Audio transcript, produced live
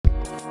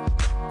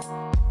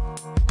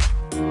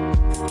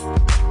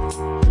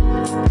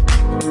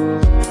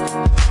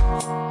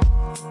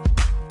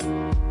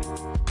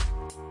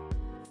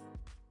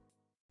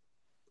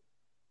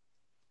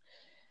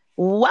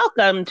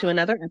Welcome to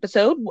another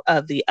episode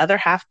of the Other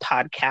Half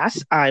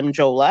Podcast. I'm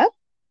Jola.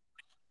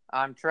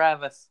 I'm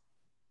Travis.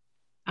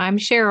 I'm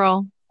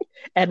Cheryl.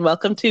 And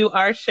welcome to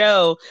our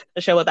show,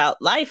 a show about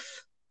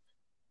life,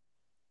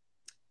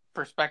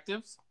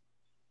 perspectives,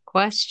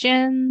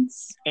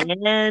 questions,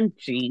 and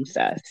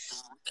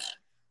Jesus.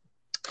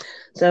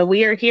 So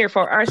we are here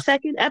for our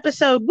second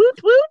episode. Woot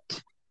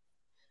woot!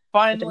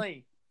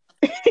 Finally.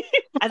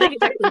 I think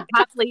it's actually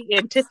hotly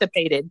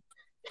anticipated.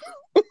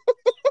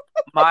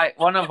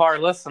 One of our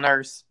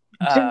listeners,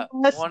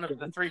 one of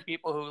the three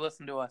people who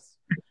listen to us.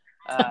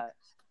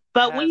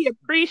 But we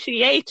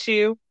appreciate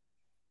you.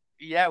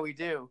 Yeah, we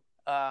do.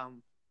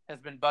 Has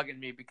been bugging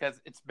me because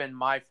it's been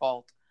my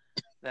fault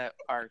that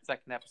our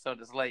second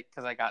episode is late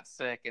because I got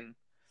sick and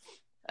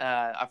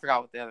I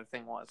forgot what the other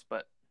thing was,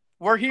 but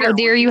we're here. How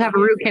dare you have a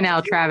root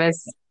canal,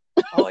 Travis?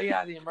 Oh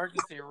yeah, the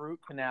emergency root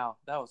canal.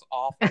 That was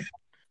awful.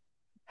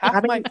 Half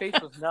of my face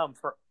was numb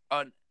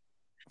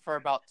for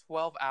about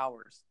 12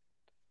 hours.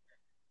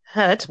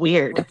 That's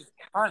weird. Which is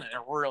kind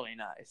of really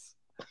nice.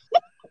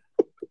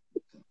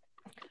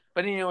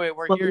 But anyway,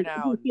 we're here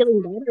now.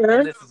 Feeling better.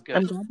 And this is good.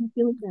 I'm glad you're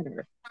feeling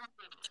better.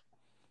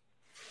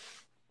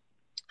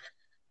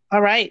 All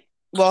right.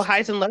 Well,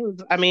 highs and lows.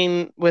 I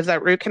mean, was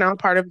that root canal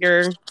part of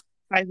your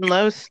highs and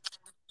lows?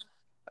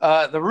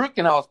 The root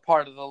canal was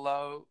part of the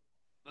low.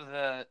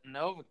 The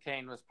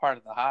Novocaine was part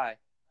of the high.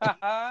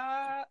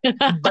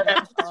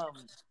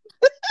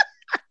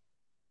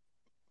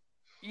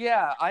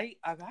 Yeah,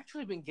 I've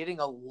actually been getting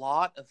a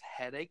lot of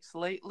headaches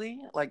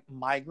lately, like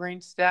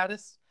migraine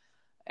status,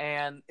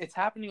 and it's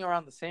happening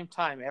around the same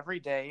time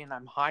every day, and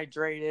I'm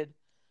hydrated.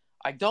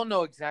 I don't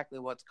know exactly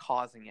what's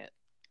causing it,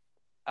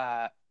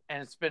 and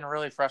it's been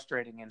really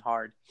frustrating and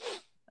hard.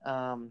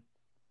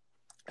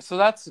 So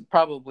that's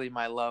probably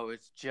my low.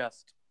 It's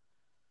just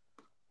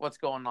what's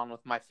going on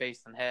with my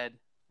face and head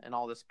and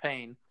all this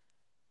pain.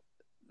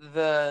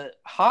 The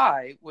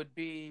high would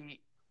be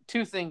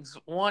two things.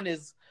 One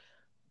is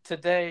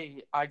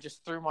today I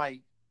just threw my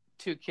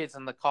two kids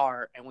in the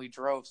car and we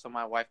drove so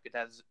my wife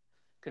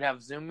could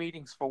have Zoom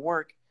meetings for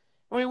work.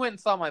 And we went and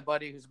saw my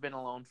buddy who's been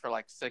alone for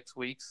like 6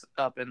 weeks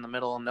up in the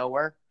middle of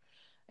nowhere.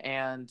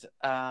 And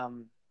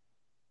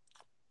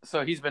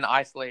so he's been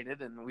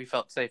isolated and we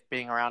felt safe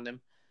being around him.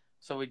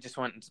 So we just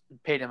went and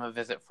paid him a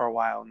visit for a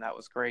while and that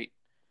was great.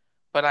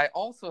 But I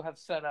also have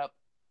set up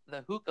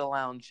the hookah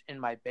lounge in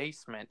my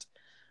basement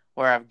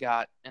where I've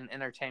got an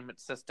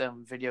entertainment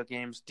system, video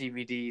games,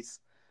 DVDs,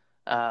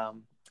 a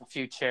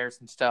few chairs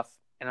and stuff.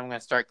 And I'm going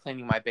to start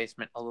cleaning my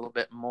basement a little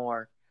bit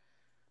more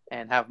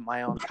and have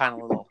my own kind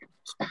of little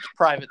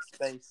private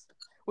space,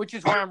 which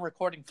is where I'm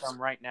recording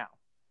from right now.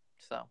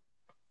 So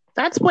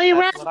that's what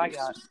I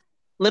got.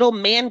 Little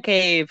man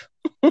cave.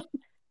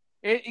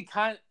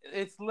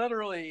 It's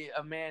literally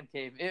a man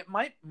cave. It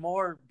might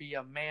more be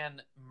a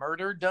man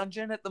murder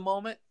dungeon at the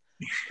moment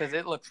because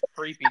it looks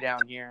creepy down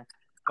here.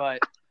 But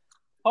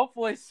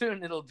hopefully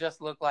soon it'll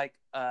just look like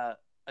a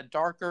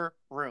darker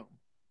room.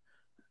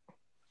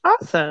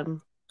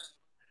 Awesome.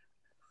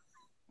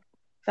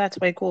 That's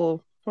way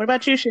cool. What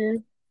about you,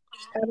 Sharon?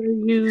 How are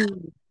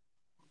you?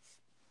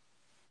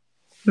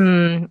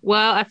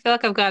 Well, I feel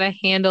like I've got a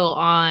handle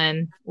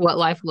on what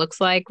life looks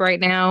like right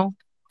now.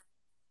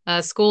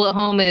 School at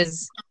home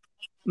is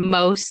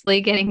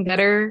mostly getting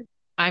better.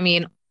 I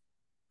mean,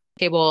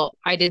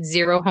 I did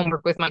zero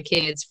homework with my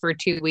kids for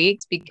 2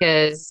 weeks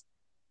because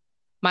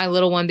my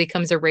little one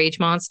becomes a rage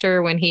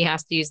monster when he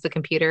has to use the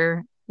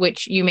computer,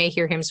 which you may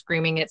hear him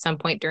screaming at some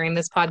point during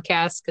this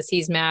podcast because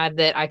he's mad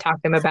that I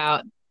talked to him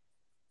about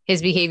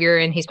his behavior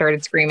and he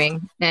started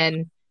screaming.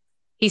 And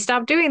he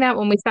stopped doing that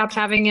when we stopped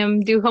having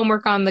him do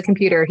homework on the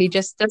computer. He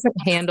just doesn't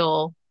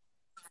handle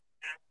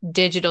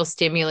digital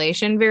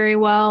stimulation very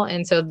well.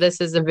 And so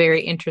this is a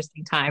very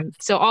interesting time.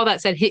 So all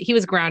that said, he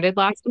was grounded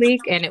last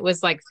week and it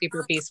was like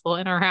super peaceful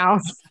in our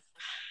house.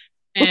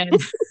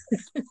 And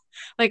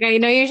like, I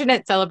know you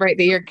shouldn't celebrate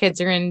that your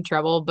kids are in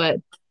trouble, but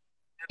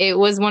it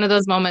was one of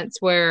those moments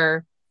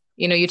where,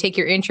 you know, you take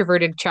your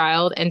introverted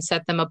child and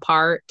set them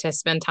apart to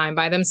spend time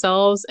by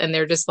themselves and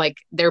they're just like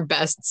their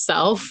best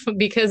self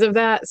because of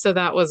that. So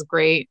that was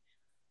great.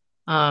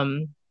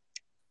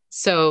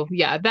 So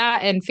yeah,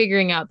 that and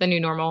figuring out the new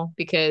normal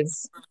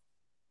because,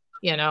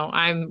 you know,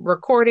 I'm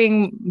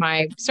recording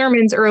my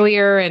sermons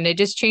earlier and it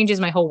just changes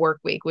my whole work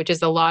week, which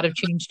is a lot of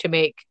change to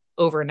make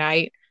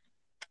overnight.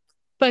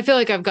 But I feel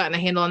like I've gotten a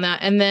handle on that.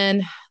 And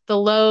then the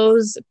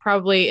lows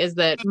probably is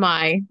that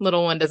my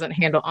little one doesn't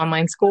handle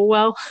online school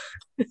well.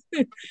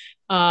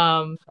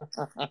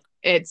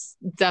 It's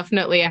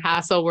definitely a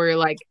hassle where you're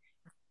like,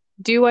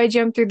 do I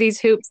jump through these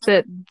hoops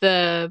that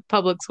the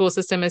public school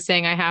system is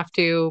saying I have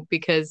to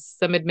because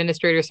some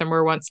administrator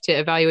somewhere wants to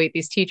evaluate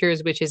these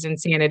teachers, which is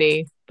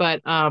insanity.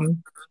 But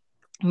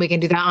we can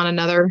do that on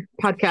another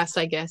podcast,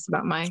 I guess,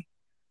 about my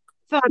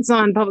thoughts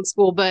on public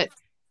school. But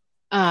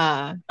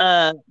my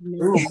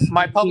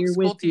public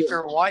school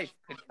teacher wife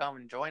could come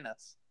and join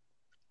us.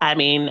 I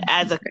mean,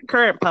 as a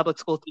current public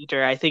school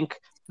teacher, I think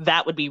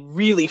that would be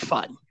really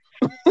fun.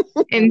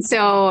 And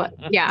so,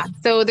 yeah.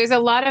 So there's a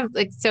lot of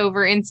like, so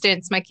for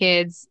instance, my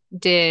kids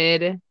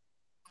did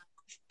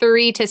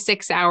 3 to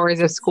 6 hours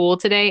of school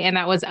today, and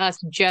that was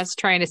us just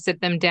trying to sit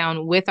them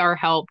down with our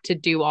help to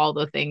do all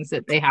the things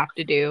that they have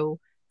to do.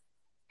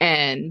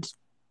 And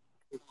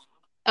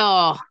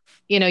oh,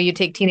 you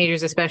take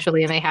teenagers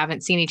especially, and they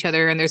haven't seen each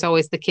other, and there's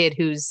always the kid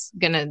who's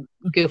gonna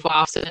goof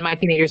off. So then my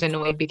teenager's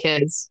annoyed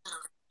because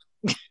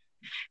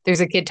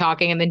there's a kid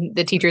talking and then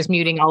the teacher's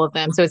muting all of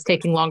them. So it's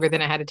taking longer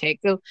than I had to take.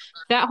 So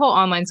that whole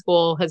online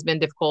school has been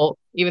difficult,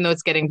 even though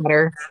it's getting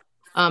better.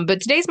 But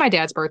today's my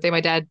dad's birthday.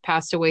 My dad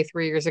passed away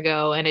 3 years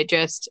ago. And it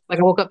just, like,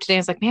 I woke up today and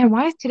I was like, man,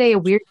 why is today a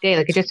weird day?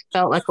 Like, it just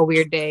felt like a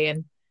weird day.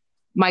 And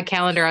my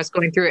calendar, I was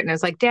going through it and I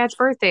was like, Dad's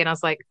birthday. And I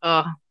was like,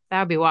 oh, that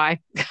would be why.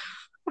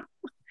 So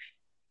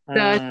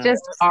it's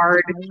just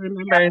hard. I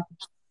remember.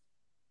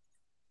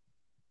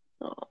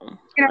 Oh,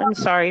 I'm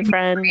sorry,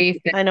 friend.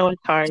 I know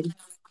it's hard.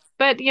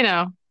 But,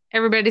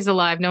 everybody's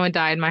alive. No one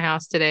died in my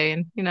house today.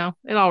 And,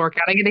 it all worked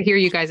out. I get to hear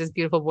you guys'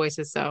 beautiful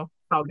voices. So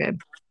it's all good.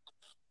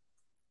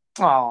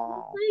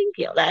 Oh, thank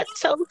you.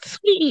 That's so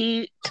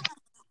sweet.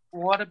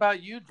 What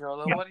about you,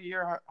 Jola? Yeah. What are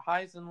your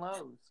highs and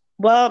lows?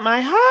 Well,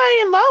 my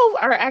high and low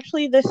are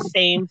actually the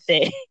same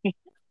thing.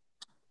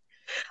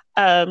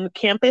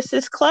 Campus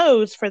is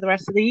closed for the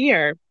rest of the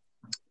year.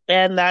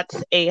 And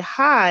that's a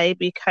high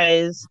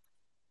because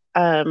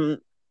down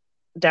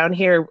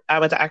here, I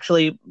was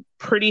actually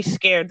pretty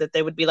scared that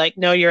they would be like,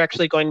 no, you're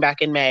actually going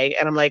back in May.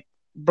 And I'm like,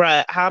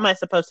 bruh, how am I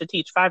supposed to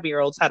teach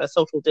 5-year-olds how to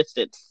social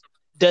distance?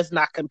 Does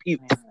not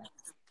compute.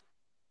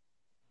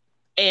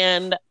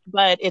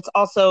 But it's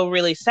also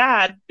really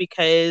sad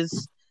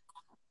because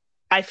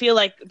I feel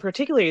like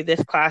particularly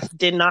this class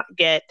did not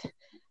get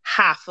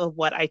half of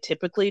what I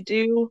typically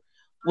do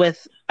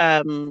with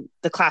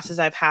the classes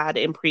I've had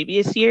in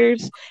previous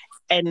years.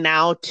 And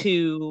now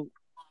to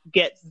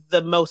get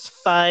the most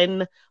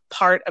fun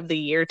part of the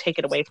year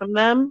taken away from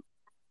them,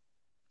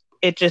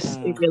 it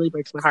really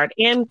breaks my heart.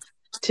 And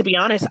to be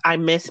honest, I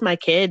miss my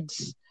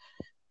kids.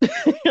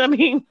 I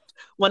mean,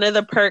 one of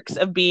the perks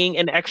of being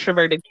an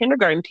extroverted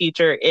kindergarten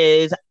teacher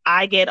is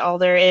I get all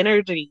their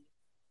energy.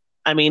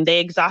 I mean, they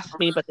exhaust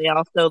me, but they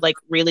also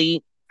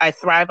I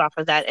thrive off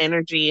of that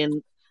energy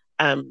and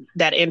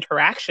that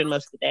interaction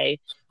most of the day.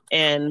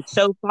 And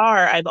so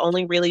far, I've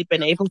only really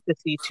been able to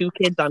see 2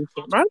 kids on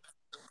camera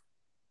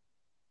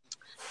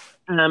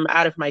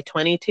out of my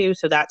 22.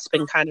 So that's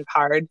been kind of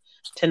hard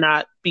to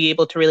not be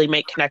able to really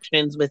make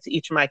connections with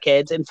each of my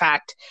kids. In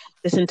fact,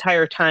 this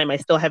entire time, I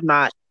still have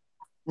not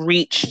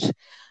reached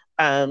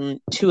 2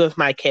 of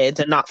my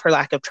kids, and not for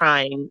lack of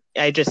trying.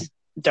 I just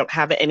don't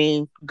have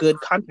any good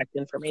contact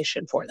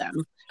information for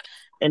them.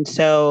 And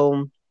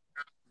so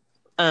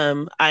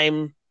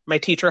my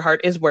teacher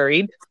heart is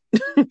worried.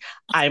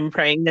 I'm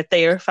praying that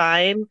they are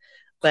fine,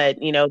 but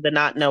the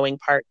not knowing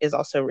part is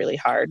also really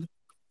hard.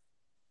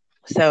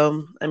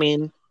 So, I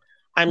mean,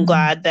 I'm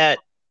glad that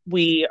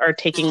we are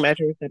taking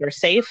measures that are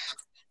safe.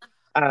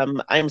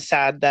 I'm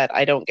sad that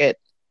I don't get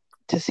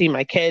to see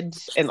my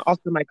kids and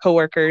also my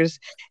coworkers.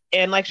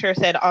 And like Shara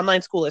said,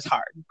 online school is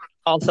hard,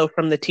 also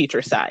from the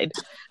teacher side,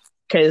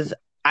 because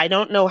I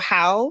don't know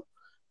how,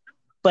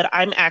 but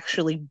I'm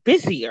actually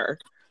busier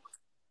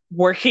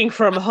working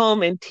from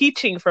home and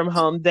teaching from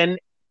home than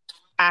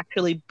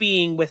actually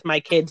being with my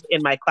kids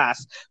in my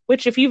class.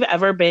 Which, if you've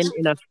ever been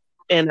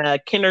in a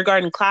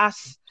kindergarten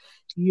class,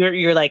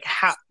 you're like,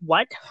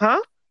 what,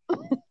 huh?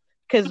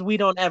 Because we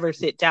don't ever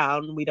sit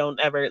down. We don't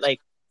ever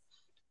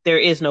there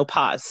is no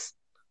pause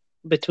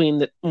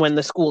between when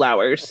the school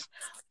hours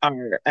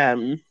are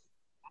when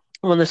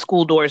the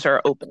school doors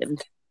are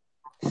opened.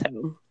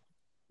 So,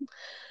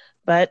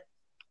 but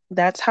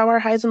that's how our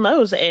highs and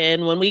lows.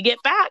 And when we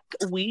get back,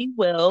 we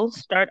will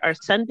start our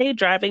Sunday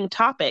driving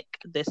topic.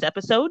 This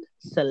episode,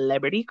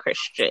 Celebrity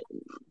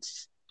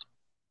Christians.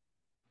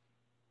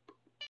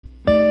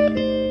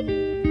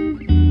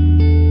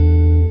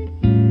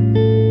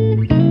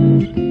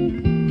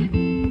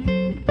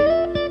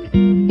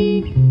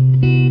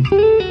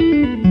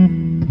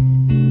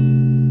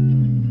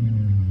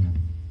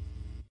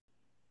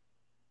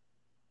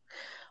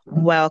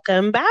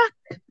 Welcome back.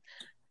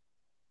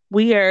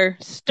 We are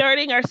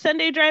starting our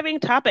Sunday driving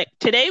topic.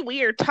 Today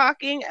we are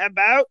talking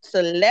about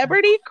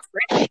celebrity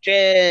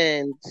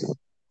Christians.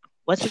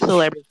 What's a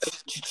celebrity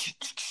Christian?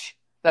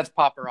 That's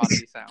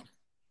paparazzi sound.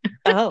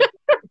 Oh.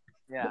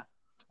 Yeah.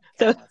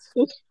 So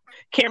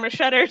camera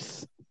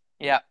shutters?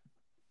 Yeah.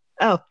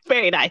 Oh,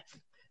 very nice.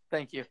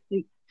 Thank you.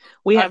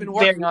 I've been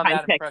working on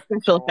that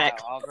impression for a while.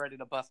 I was ready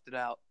to bust it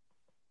out.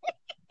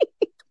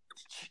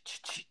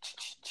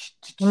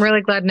 I'm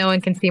really glad no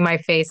one can see my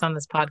face on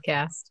this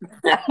podcast.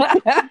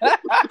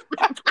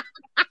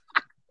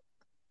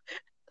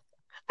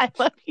 I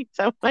love you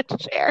so much,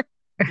 Cher.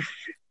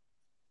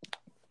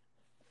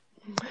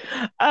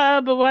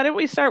 But why don't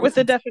we start with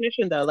the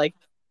definition, though?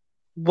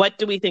 What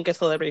do we think a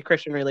celebrity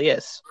Christian really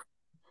is?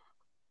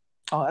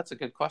 Oh, that's a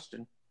good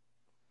question.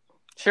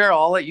 Cheryl,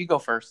 I'll let you go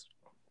first.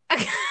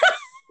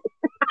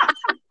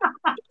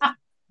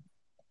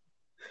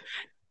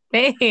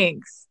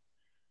 Thanks.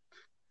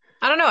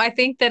 I don't know. I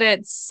think that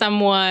it's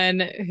someone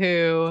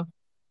who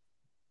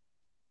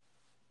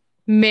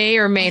may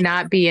or may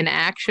not be an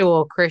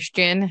actual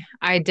Christian.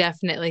 I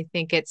definitely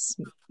think it's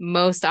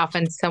most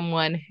often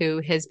someone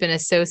who has been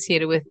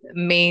associated with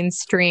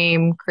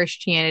mainstream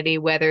Christianity,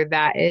 whether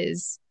that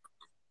is,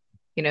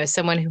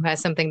 someone who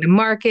has something to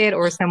market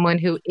or someone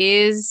who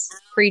is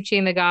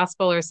preaching the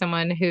gospel or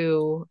someone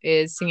who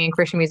is singing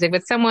Christian music,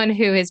 but someone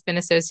who has been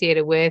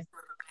associated with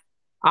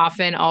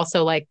often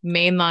also like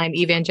mainline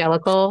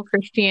evangelical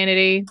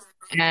Christianity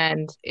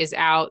and is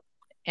out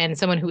and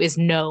someone who is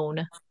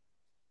known.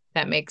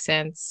 That makes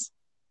sense.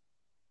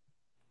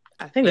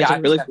 I think that's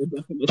a really good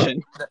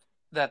definition.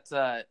 That's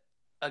a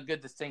good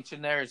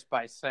distinction there is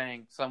by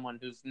saying someone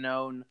who's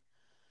known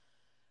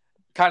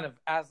kind of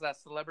as that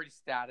celebrity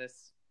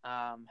status,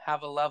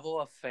 have a level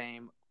of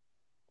fame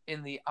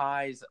in the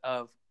eyes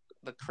of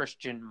the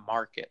Christian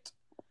market.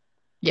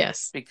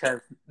 Yes.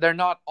 Because they're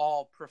not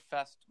all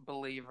professed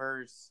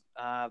believers.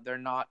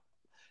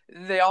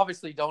 They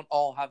obviously don't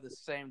all have the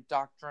same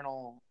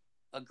doctrinal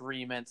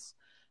agreements.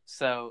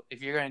 So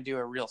if you're going to do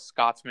a real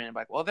Scotsman,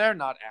 like, well, they're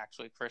not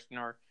actually Christian,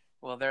 or,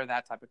 well, they're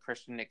that type of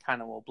Christian, it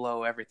kind of will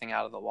blow everything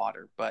out of the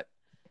water. But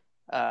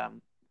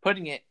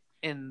putting it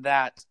in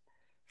that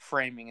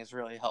framing is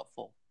really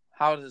helpful.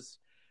 How does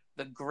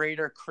the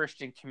greater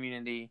Christian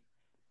community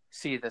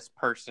see this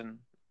person?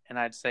 And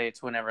I'd say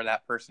it's whenever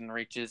that person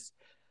reaches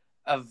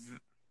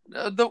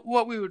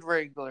what we would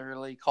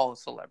regularly call a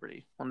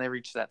celebrity, when they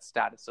reach that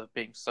status of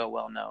being so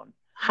well known.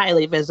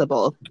 Highly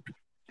visible,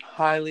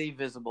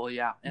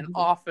 yeah. And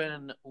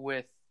often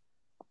with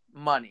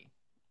money,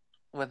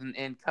 with an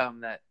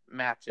income that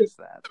matches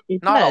that.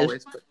 Not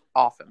always, but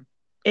often.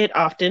 It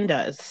often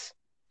does.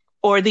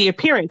 Or the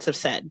appearance of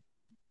said.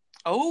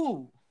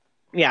 Oh.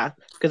 Yeah,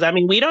 because I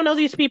mean, we don't know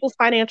these people's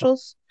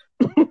financials.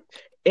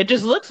 It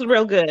just looks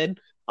real good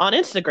on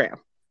Instagram.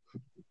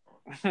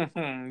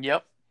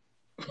 Yep.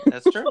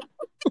 That's true.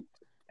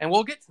 And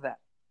we'll get to that.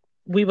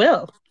 We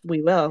will.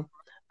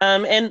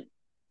 And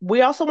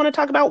we also want to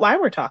talk about why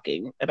we're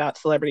talking about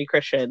celebrity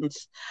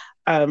Christians.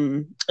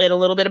 And a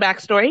little bit of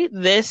backstory.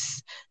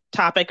 This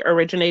topic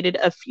originated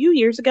a few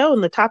years ago,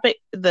 and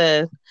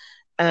the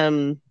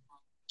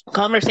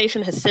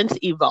conversation has since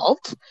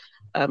evolved,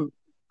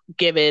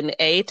 given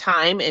A,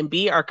 time, and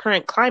B, our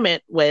current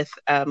climate with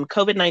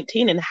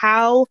COVID-19 and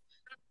how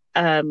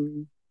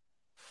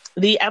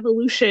the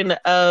evolution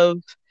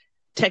of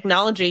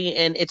technology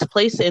and its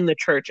place in the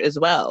church as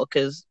well.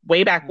 Because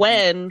way back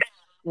when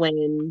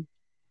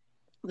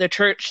the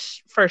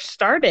church first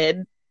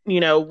started,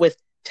 with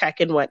tech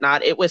and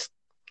whatnot, it was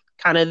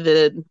kind of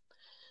the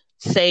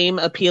same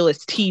appeal as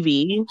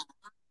TV.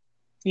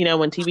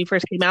 When TV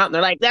first came out, and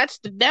they're like, that's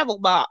the devil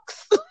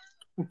box.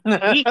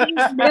 We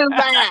can't do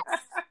that.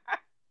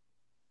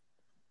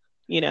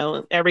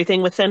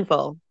 Everything was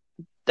sinful.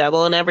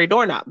 Devil in every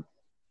doorknob.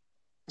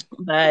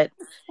 But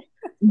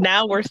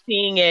now we're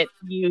seeing it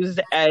used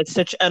as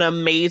such an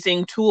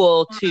amazing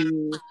tool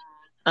to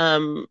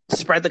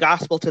spread the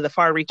gospel to the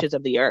far reaches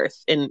of the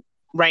earth. And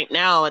right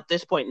now, at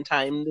this point in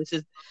time,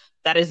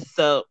 that is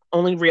the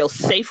only real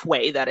safe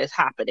way that is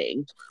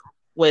happening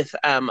with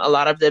a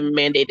lot of the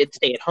mandated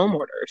stay-at-home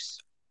orders.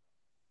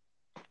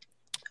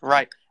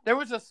 Right. There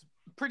was a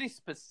pretty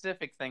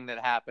specific thing that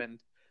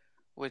happened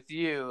with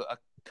you a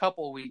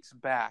couple weeks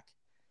back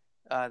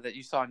that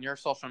you saw on your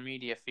social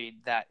media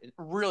feed that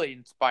really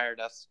inspired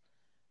us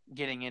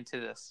getting into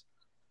this.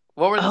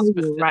 What were the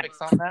specifics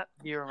on that?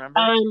 Do you remember?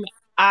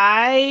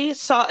 I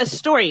saw a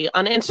story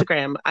on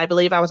Instagram. I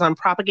believe I was on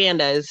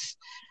Propaganda's.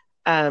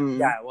 Yeah,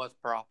 it was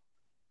Prop.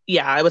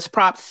 Yeah, I was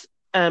Prop's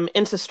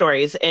Insta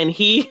stories, and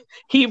he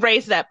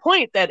raised that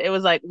point that it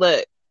was like,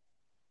 look,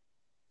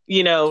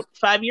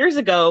 5 years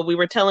ago we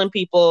were telling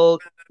people,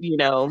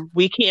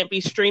 we can't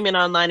be streaming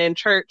online in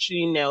church.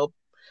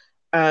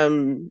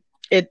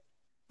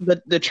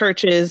 The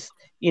church is,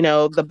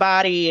 the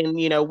body, and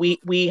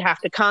we have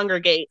to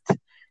congregate.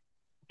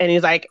 And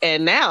he's like,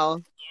 and now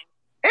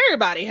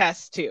everybody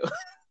has to.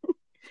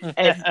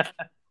 And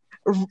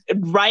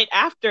right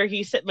after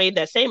he made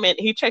that statement,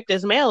 he checked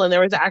his mail, and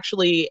there was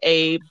actually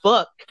a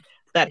book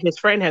that his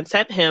friend had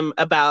sent him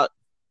about,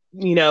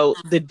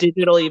 the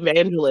digital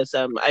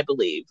evangelism, I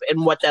believe,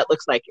 and what that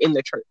looks like in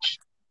the church.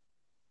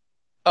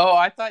 Oh,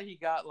 I thought he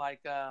got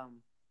like a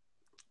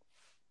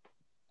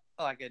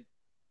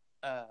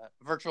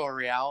virtual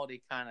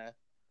reality kind of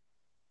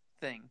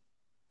thing.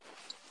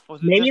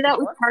 Maybe that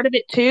was part of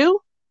it too.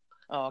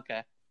 Oh,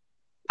 okay.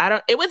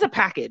 It was a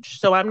package,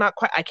 so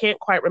I can't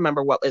quite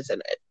remember what was in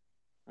it.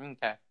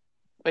 Okay.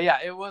 But yeah,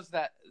 it was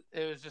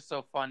just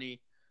so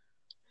funny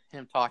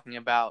him talking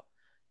about,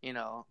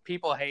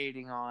 people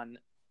hating on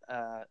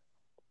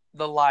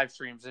the live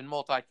streams and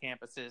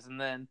multi-campuses,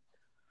 and then,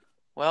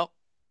 well,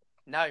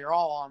 now you're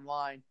all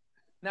online.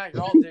 Now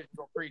you're all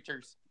digital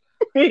preachers.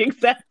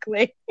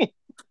 Exactly.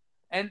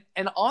 And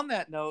on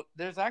that note,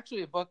 there's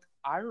actually a book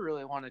I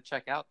really want to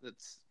check out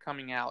that's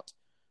coming out.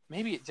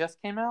 Maybe it just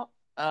came out.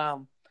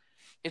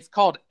 It's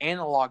called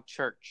Analog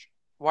Church: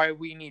 Why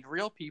We Need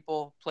Real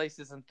People,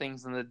 Places, and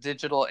Things in the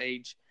Digital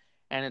Age,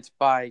 and it's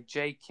by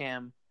Jay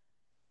Kim.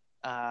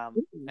 And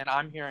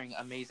I'm hearing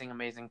amazing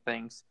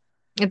things.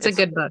 It's a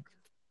good book.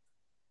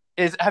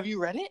 Have you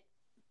read it?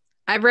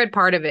 I've read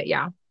part of it,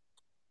 yeah.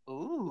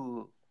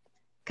 Ooh.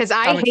 Because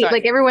I hate,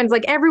 like, everyone's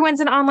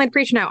an online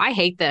preacher now. I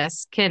hate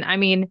this.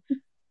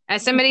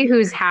 As somebody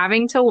who's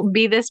having to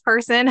be this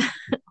person,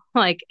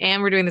 like,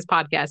 and we're doing this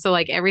podcast. So,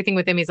 like, everything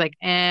within me is like,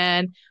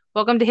 and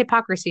welcome to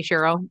hypocrisy,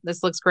 Cheryl.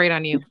 This looks great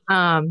on you.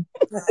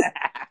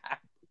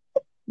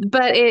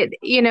 But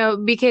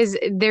because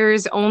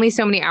there's only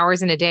so many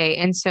hours in a day.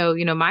 And so,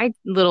 my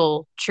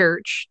little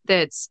church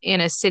that's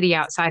in a city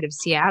outside of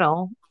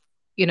Seattle,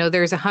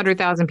 there's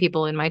 100,000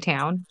 people in my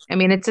town. I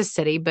mean, it's a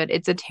city, but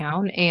it's a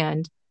town.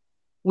 And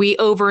we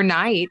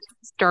overnight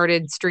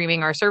started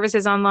streaming our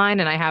services online,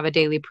 and I have a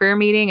daily prayer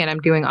meeting, and I'm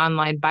doing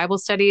online Bible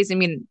studies. I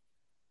mean,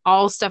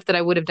 all stuff that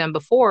I would have done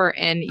before.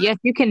 And yes,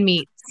 you can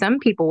meet some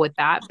people with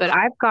that, but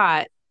I've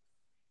got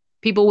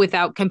people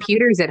without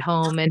computers at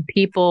home and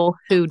people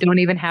who don't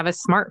even have a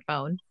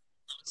smartphone.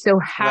 So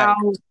how,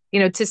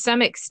 to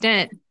some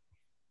extent,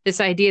 this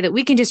idea that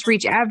we can just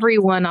reach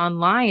everyone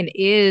online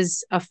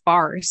is a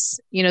farce.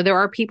 There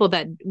are people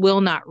that will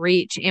not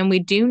reach, and we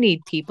do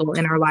need people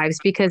in our lives,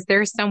 because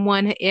there's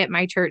someone at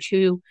my church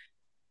who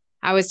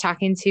I was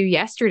talking to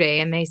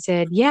yesterday, and they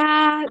said,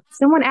 yeah,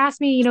 someone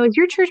asked me, is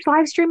your church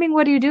live streaming?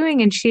 What are you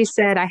doing? And she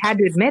said, I had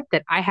to admit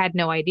that I had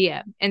no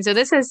idea. And so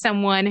this is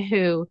someone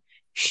who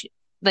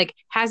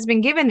has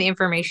been given the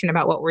information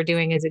about what we're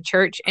doing as a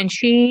church, and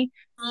she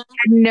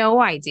had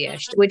no idea,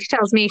 which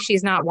tells me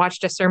she's not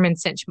watched a sermon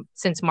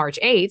since March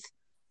 8th,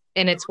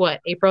 and it's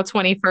April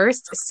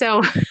 21st.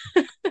 So,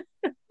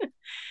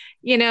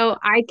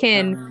 I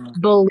can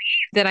believe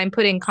that I'm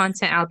putting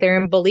content out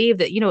there and believe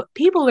that,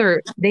 people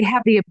they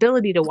have the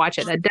ability to watch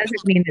it. That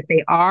doesn't mean that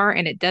they are,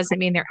 and it doesn't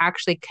mean they're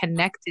actually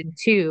connected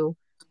to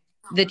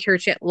the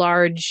church at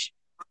large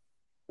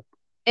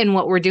in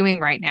what we're doing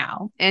right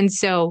now. And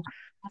so,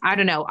 I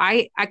don't know.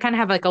 I kind of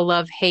have like a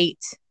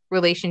love-hate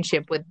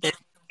relationship with this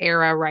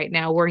era right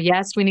now, where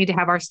yes, we need to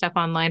have our stuff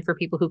online for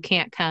people who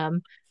can't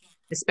come,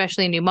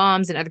 especially new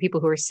moms and other people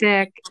who are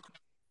sick.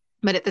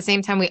 But at the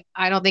same time,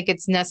 I don't think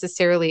it's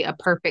necessarily a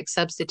perfect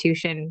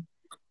substitution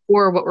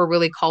for what we're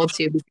really called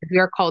to, because we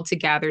are called to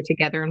gather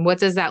together. And what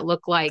does that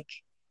look like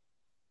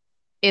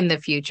in the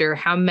future?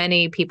 How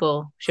many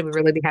people should we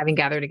really be having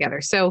gather together?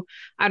 So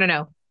I don't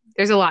know.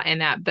 There's a lot in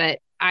that, but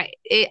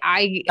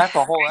that's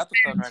a whole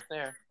episode right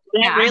there.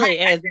 It really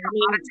is. A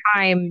lot of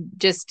time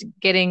just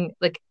getting,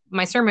 like,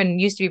 my sermon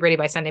used to be ready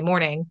by Sunday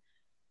morning.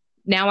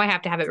 Now I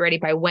have to have it ready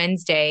by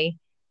Wednesday,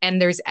 and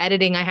there's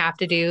editing I have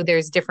to do.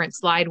 There's different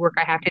slide work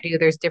I have to do.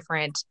 There's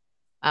different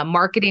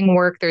marketing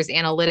work. There's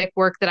analytic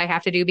work that I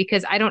have to do,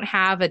 because I don't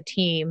have a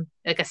team,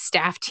 like a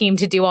staff team,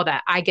 to do all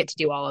that. I get to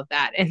do all of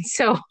that. And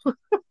so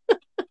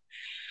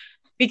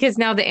because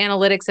now the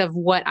analytics of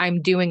what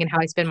I'm doing and how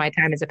I spend my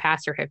time as a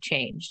pastor have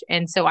changed.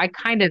 And so I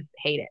kind of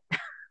hate it.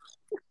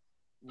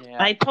 Yeah.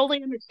 I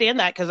totally understand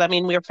that, because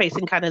we're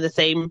facing kind of the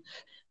same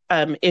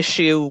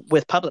issue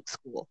with public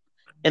school,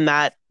 in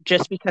that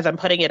just because I'm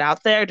putting it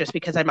out there, just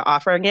because I'm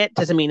offering it,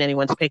 doesn't mean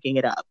anyone's picking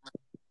it up,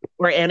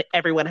 or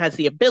everyone has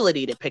the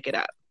ability to pick it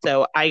up.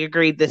 So I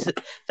agree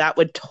that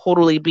would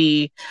totally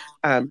be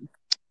a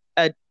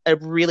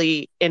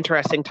really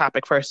interesting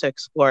topic for us to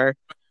explore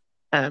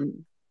a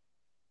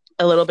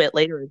little bit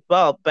later as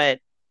well. But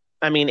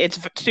it's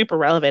super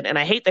relevant, and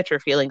I hate that you're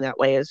feeling that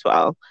way as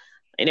well.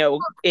 I know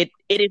it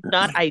is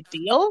not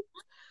ideal,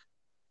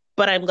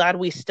 but I'm glad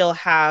we still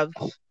have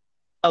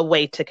a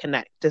way to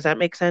connect. Does that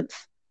make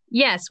sense?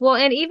 Yes. Well,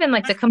 and even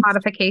like the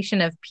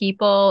commodification of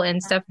people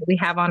and stuff that we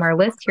have on our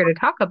list here to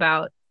talk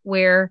about,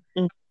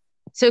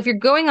 so if you're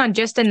going on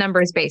just a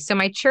numbers base, so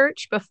my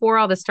church before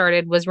all this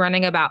started was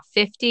running about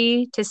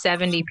 50 to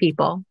 70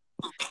 people.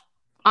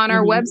 On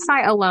our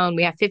website alone,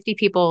 we have 50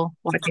 people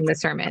watching the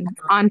sermon.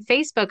 On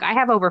Facebook, I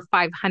have over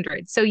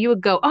 500. So you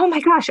would go, oh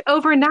my gosh,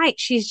 overnight,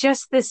 she's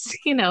just this,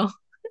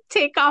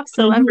 takeoff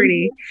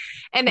celebrity.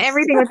 And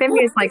everything within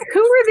me is like,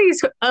 who are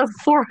these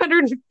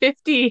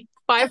 450,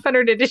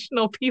 500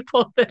 additional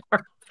people that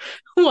are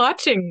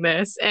watching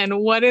this? And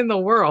what in the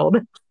world?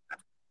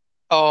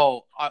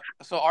 Oh,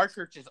 so our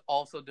church is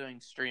also doing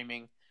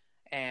streaming.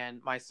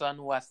 And my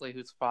son, Wesley,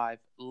 who's 5,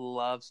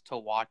 loves to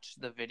watch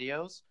the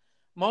videos.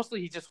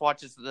 Mostly he just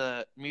watches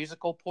the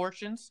musical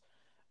portions,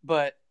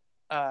 but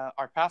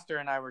our pastor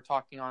and I were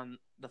talking on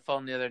the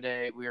phone the other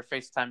day. We were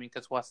FaceTiming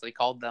because Wesley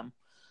called them,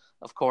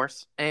 of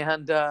course.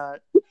 And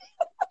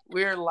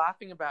we were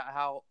laughing about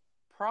how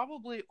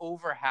probably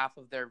over half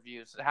of their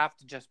views have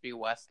to just be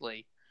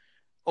Wesley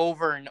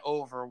over and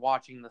over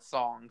watching the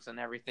songs and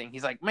everything.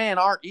 He's like, man,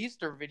 our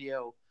Easter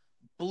video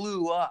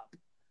blew up.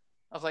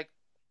 I was like,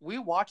 we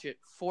watch it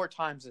 4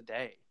 times a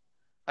day.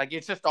 Like,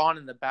 it's just on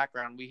in the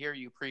background. We hear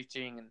you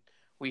preaching, and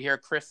we hear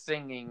Chris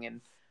singing,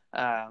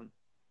 and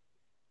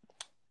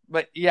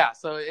but yeah,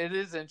 so it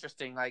is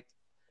interesting, like,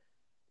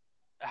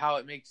 how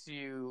it makes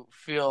you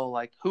feel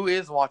like who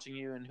is watching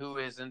you and who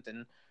isn't,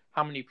 and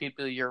how many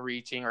people you're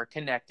reaching or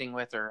connecting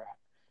with, or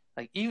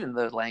like even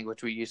the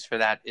language we use for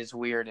that is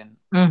weird. And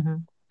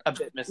a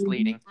bit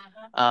misleading.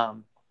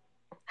 Um,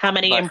 How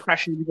many but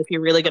impressions, if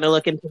you're really going to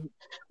look into,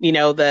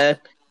 the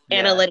yeah,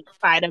 analytic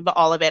side of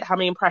all of it, how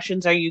many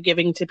impressions are you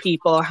giving to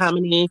people? How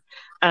many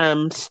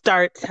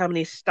starts, how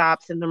many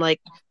stops? And I'm like,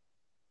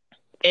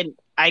 and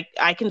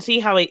I can see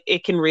how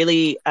it can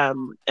really,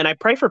 and I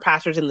pray for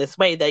pastors in this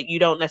way, that you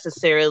don't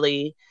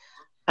necessarily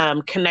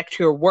connect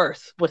your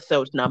worth with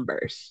those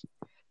numbers.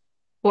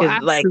 Well,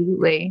 Because like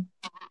absolutely.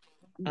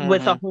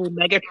 with a whole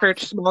mega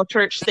church, small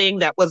church thing,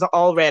 that was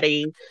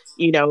already,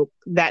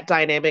 that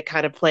dynamic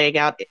kind of playing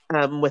out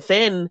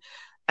within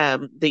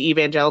the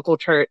evangelical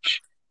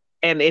church.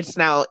 And it's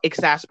now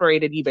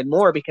exasperated even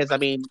more because, I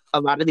mean,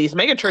 a lot of these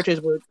mega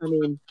churches were, I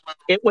mean,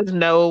 it was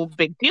no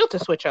big deal to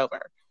switch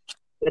over.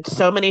 But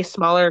so many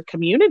smaller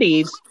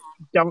communities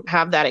don't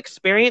have that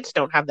experience,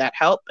 don't have that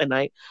help. And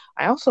I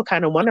also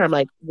kind of wonder, I'm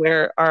like,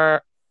 where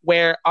are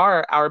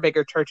our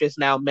bigger churches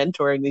now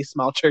mentoring these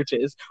small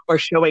churches or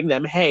showing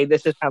them, hey,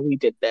 this is how we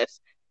did this,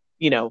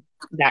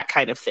 that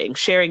kind of thing,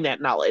 sharing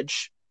that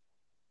knowledge.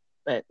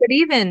 But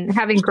even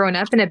having grown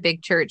up in a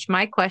big church,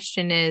 my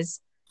question is,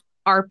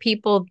 are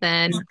people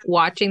then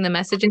watching the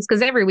messages?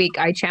 Because every week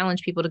I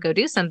challenge people to go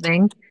do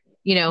something,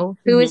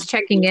 who is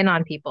checking in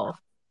on people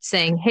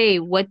saying, hey,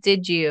 what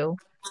did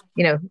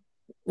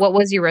what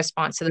was your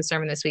response to the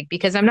sermon this week?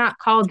 Because I'm not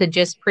called to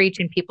just preach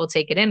and people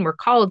take it in. We're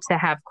called to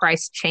have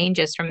Christ change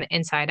us from the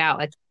inside out.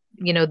 Like,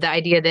 the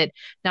idea that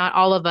not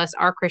all of us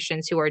are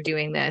Christians who are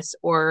doing this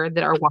or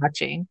that are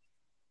watching.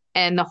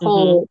 And the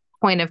whole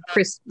point of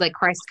Christ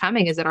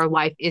coming is that our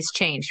life is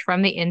changed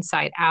from the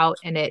inside out,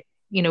 and it,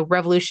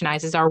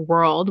 revolutionizes our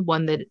world,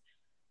 one that,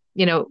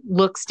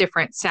 looks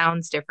different,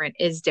 sounds different,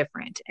 is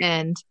different.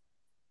 And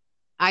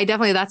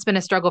that's been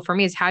a struggle for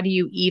me, is how do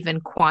you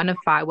even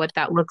quantify what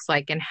that looks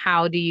like? And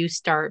how do you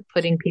start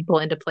putting people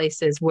into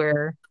places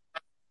where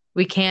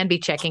we can be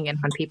checking in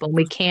on people?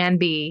 We can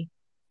be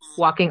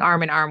walking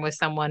arm in arm with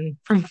someone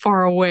from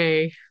far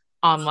away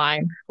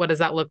online. What does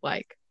that look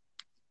like?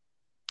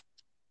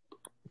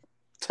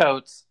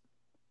 Totes.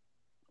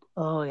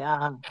 Oh,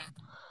 yeah.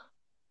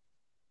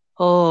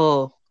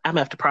 Oh, I'm going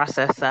to have to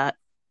process that.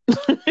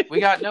 We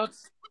got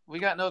notes. We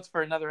got notes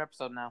for another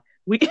episode now.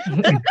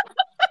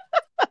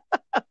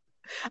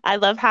 I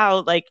love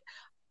how,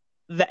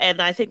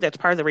 and I think that's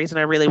part of the reason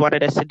I really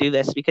wanted us to do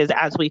this, because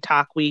as we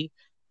talk, we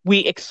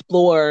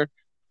explore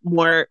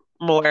more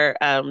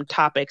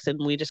topics,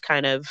 and we just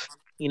kind of,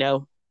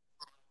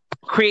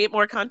 create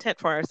more content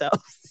for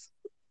ourselves.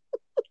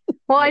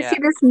 Well, I see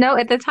this note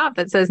at the top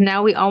that says,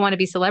 now we all want to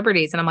be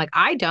celebrities. And I'm like,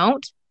 I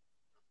don't.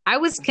 I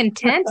was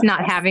content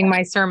not having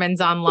my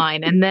sermons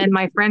online. And then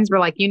my friends were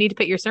like, you need to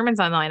put your sermons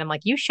online. I'm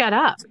like, you shut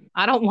up.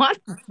 I don't want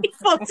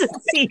people to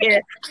see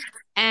it.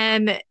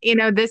 And,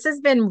 this has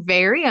been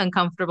very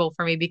uncomfortable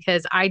for me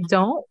because I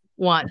don't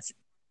want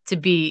to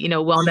be,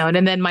 well known.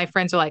 And then my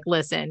friends are like,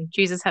 listen,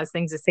 Jesus has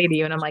things to say to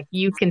you. And I'm like,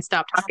 you can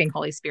stop talking,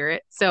 Holy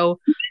Spirit. So,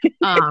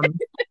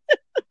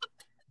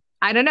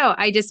 I don't know.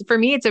 For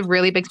me, it's a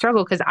really big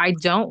struggle because I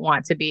don't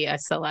want to be a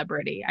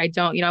celebrity. I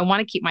don't, I want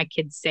to keep my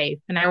kids safe,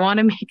 and I want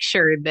to make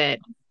sure that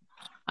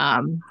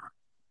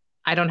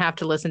I don't have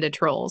to listen to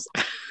trolls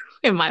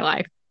in my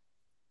life.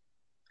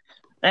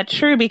 That's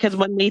true, because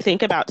when we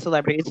think about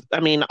celebrities, I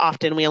mean,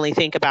 often we only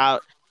think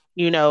about,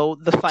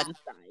 the fun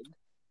side,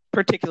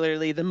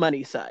 particularly the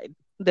money side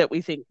that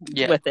we think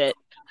with it.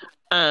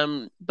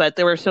 But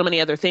there were so many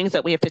other things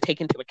that we have to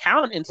take into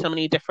account, and so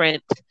many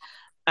different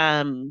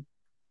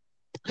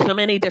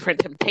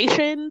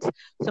temptations,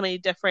 so many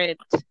different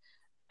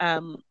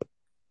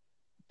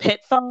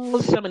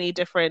pitfalls, so many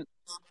different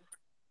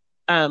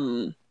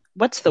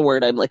what's the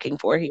word I'm looking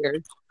for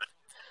here?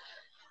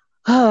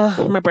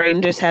 Oh, my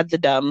brain just had the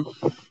dumb.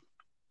 I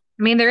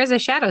mean, there is a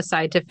shadow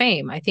side to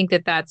fame. I think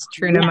that that's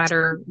true no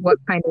matter what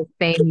kind of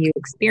fame you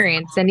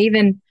experience. And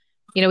even,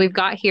 we've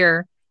got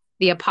here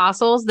the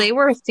apostles, they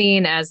were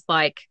seen as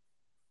like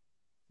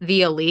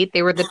the elite.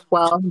 They were the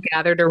 12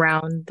 gathered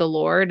around the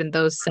Lord and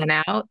those sent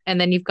out.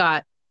 And then you've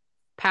got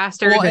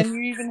pastors. Well, and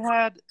you even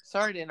had,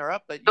 sorry to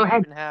interrupt, but you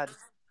even had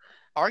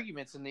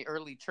arguments in the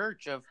early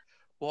church of,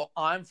 well,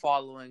 I'm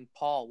following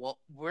Paul. Well,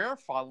 we're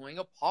following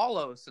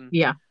Apollos. And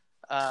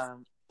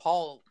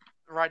Paul,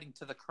 writing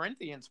to the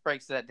Corinthians,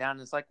 breaks that down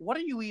and is like, what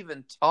are you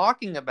even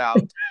talking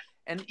about?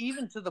 And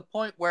even to the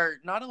point where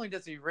not only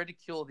does he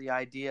ridicule the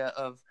idea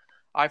of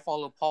I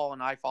follow Paul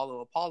and I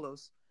follow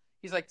Apollos,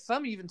 he's like,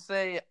 some even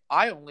say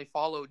I only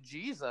follow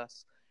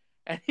Jesus.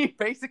 And he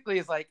basically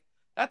is like,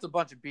 that's a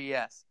bunch of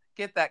BS.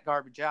 Get that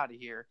garbage out of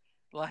here.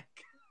 Like,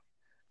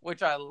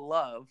 which I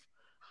love.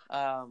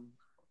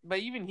 But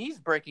even he's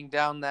breaking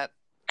down that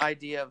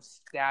idea of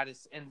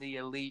status in the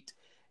elite,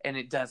 and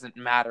it doesn't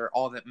matter.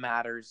 All that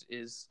matters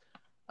is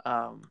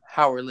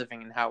how we're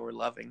living and how we're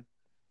loving.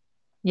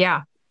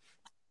 Yeah.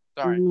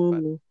 Sorry.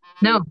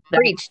 No,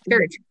 preach,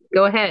 church.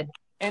 Go ahead.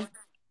 And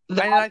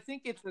I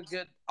think it's a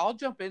good, I'll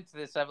jump into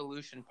this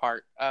evolution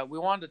part. We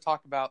wanted to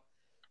talk about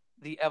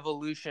the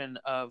evolution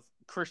of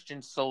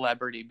Christian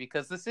celebrity,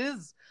 because this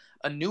is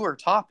a newer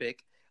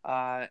topic,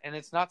 and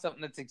it's not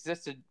something that's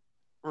existed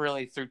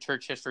really through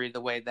church history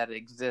the way that it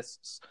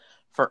exists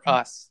for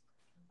us.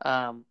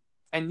 And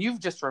you've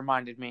just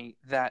reminded me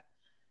that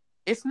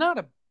it's not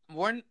a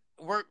we're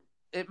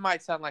it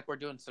might sound like we're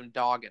doing some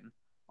dogging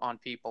on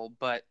people,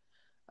 but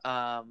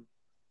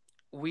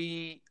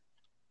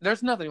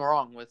there's nothing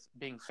wrong with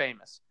being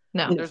famous.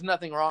 No. There's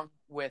nothing wrong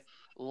with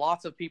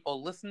lots of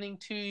people listening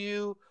to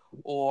you,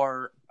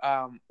 or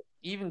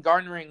even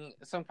garnering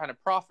some kind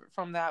of profit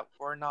from that.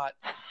 We're not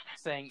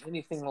saying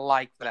anything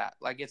like that.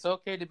 Like, it's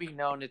okay to be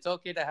known. It's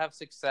okay to have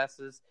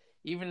successes,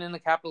 even in the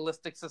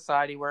capitalistic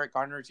society where it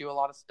garners you a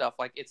lot of stuff.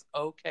 Like, it's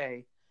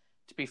okay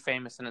to be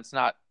famous, and it's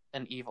not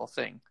an evil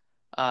thing.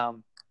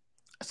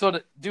 So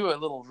to do a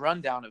little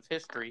rundown of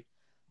history,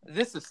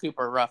 this is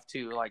super rough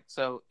too. Like,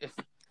 so if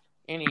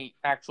any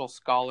actual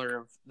scholar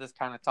of this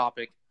kind of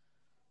topic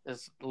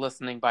is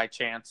listening by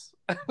chance,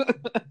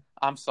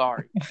 I'm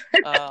sorry.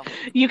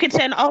 You can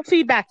send all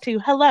feedback to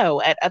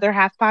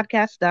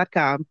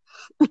hello@otherhalfpodcast.com.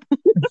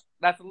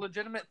 That's a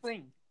legitimate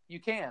thing. You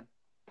can.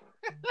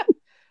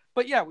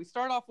 But yeah, we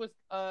start off with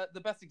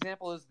the best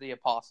example is the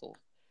apostles.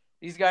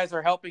 These guys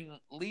are helping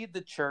lead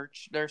the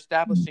church. They're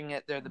establishing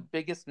it. They're the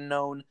biggest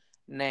known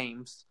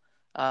names.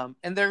 And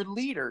they're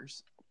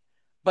leaders.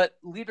 But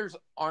leaders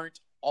aren't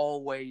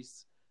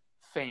always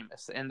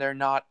famous. And they're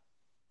not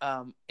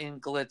in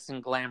glitz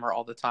and glamour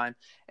all the time.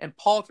 And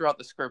Paul, throughout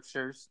the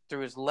scriptures,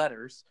 through his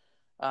letters,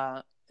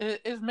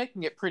 is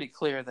making it pretty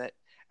clear that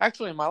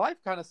actually my life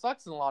kind of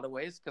sucks in a lot of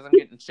ways because I'm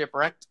getting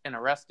shipwrecked and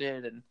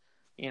arrested and,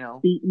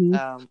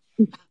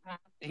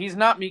 he's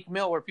not Meek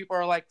Mill where people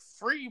are like,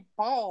 free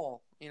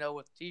Paul,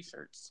 with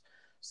t-shirts.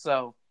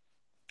 So,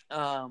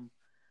 and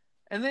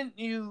then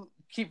you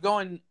keep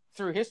going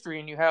through history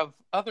and you have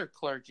other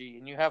clergy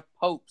and you have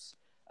popes,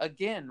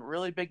 again,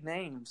 really big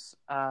names.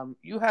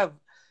 You have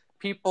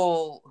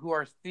people who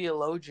are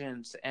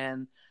theologians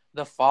and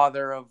the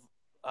father of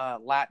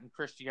Latin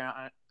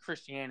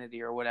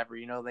Christianity or whatever,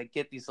 they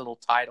get these little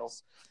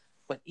titles.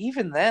 But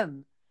even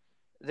then,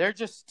 they're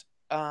just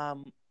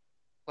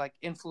like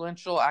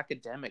influential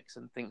academics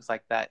and things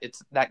like that.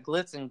 It's that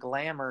glitz and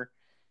glamour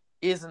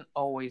isn't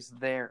always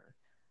there.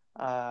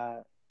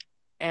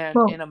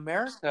 In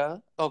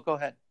America, go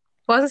ahead.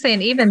 Well, I was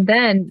saying, even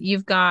then,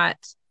 you've got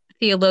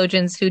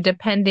theologians who,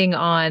 depending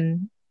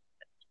on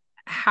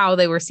how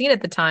they were seen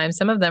at the time,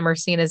 some of them are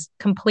seen as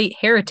complete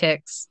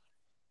heretics.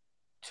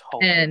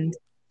 Totally. And,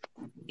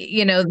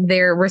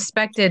 they're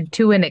respected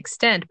to an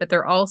extent, but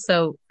they're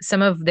also,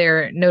 some of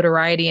their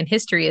notoriety in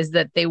history is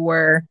that they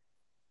were,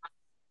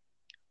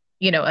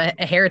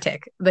 a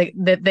heretic.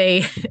 That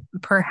they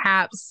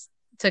perhaps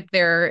took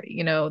their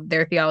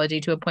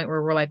theology to a point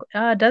where we're like,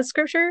 does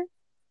scripture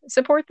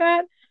support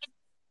that?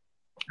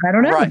 I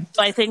don't know. Right.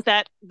 So I think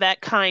that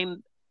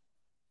kind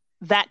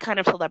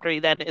of celebrity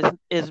then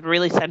is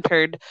really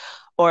centered,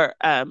 or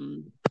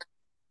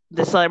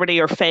the celebrity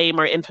or fame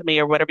or infamy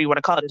or whatever you want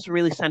to call it is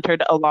really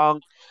centered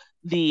along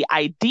the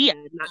idea,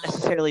 not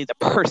necessarily the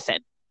person.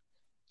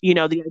 The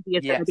ideas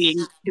that are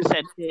being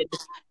presented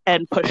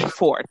and pushed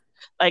forth.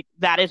 Like,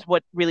 that is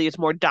what really is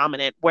more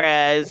dominant.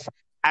 Whereas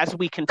as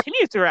we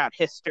continue throughout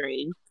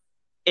history,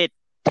 it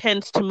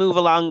tends to move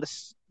along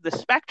the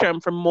spectrum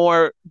from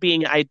more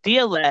being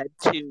idea-led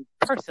to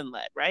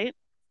person-led, right?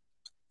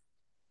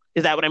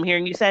 Is that what I'm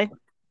hearing you say?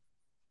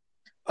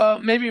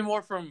 Maybe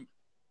more from,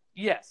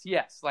 yes.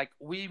 Like,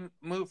 we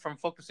move from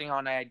focusing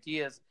on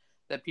ideas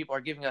that people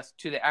are giving us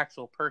to the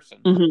actual person.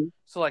 Mm-hmm.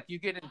 So, like, you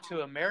get into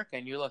America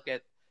and you look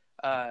at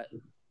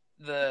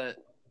the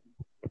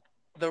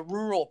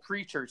rural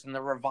preachers and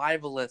the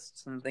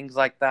revivalists and things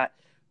like that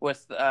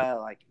with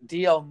like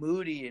D.L.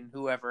 Moody and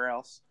whoever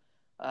else.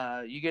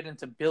 You get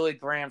into Billy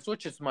Graham's,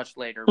 which is much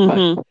later.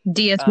 Mm-hmm. But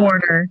D.S.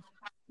 Warner.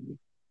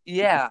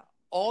 Yeah,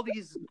 all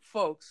these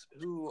folks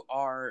who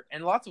are,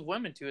 and lots of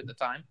women too at the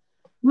time,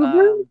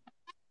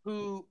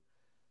 who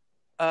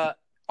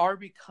are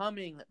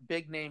becoming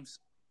big names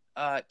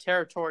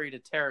territory to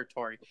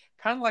territory.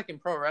 Kind of like in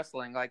pro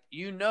wrestling. Like,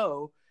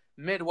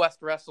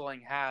 Midwest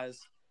wrestling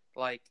has,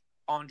 like,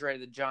 Andre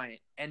the Giant,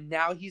 and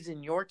now he's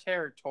in your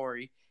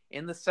territory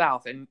in the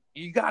South, and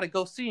you got to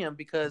go see him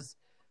because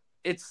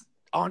it's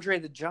Andre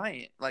the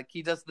Giant. Like,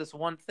 he does this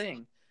one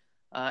thing.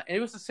 And it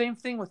was the same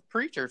thing with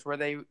preachers where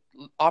they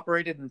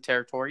operated in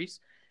territories,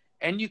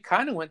 and you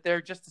kind of went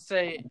there just to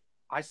say,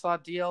 I saw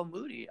D.L.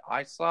 Moody,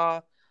 I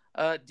saw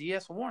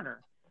D.S.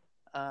 Warner.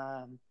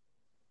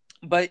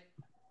 But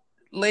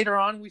later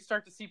on, we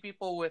start to see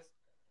people with,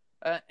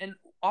 and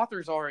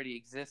authors already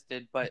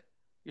existed, but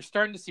you're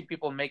starting to see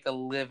people make a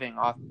living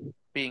off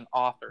being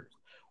authors.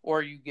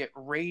 Or you get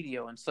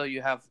radio, and so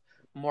you have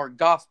more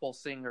gospel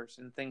singers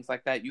and things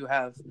like that. You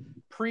have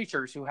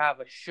preachers who have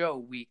a show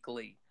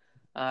weekly.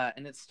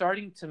 And it's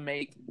starting to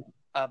make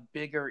a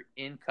bigger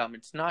income.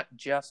 It's not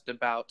just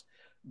about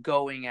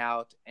going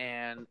out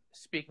and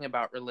speaking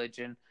about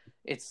religion.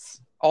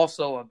 It's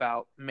also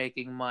about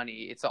making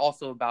money. It's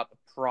also about the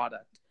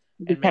product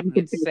and making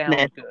it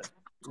sound good,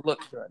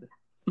 look good.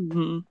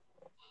 Mm-hmm.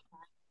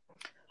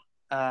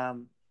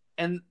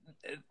 And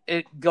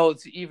it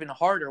goes even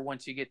harder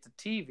once you get to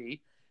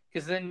TV,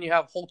 because then you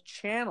have whole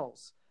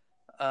channels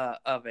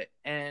of it,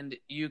 and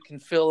you can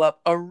fill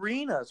up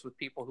arenas with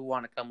people who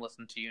want to come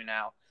listen to you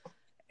now,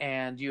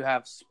 and you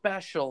have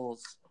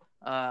specials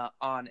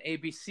on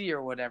ABC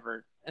or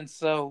whatever. And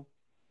so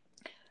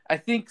I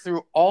think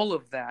through all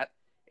of that,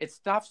 it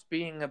stops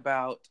being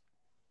about,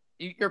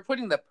 you're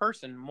putting the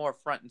person more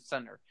front and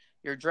center.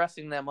 You're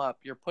dressing them up.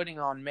 You're putting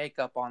on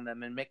makeup on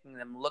them and making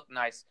them look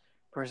nice,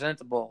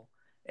 presentable.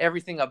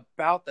 Everything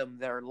about them,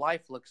 their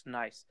life looks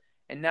nice.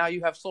 And now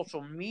you have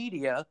social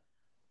media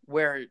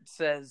where it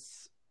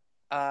says,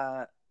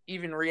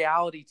 even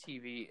reality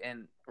TV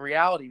and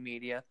reality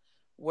media,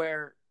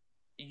 where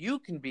you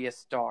can be a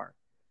star.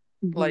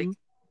 Mm-hmm. Like,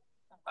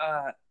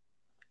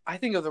 I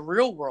think of The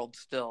Real World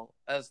still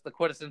as the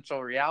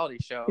quintessential reality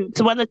show. It's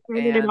the one that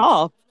started it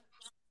all.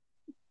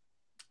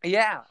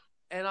 Yeah.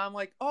 And I'm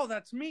like, oh,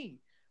 that's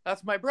me.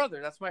 That's my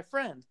brother. That's my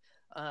friend.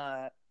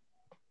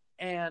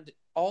 And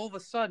all of a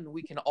sudden,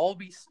 we can all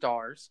be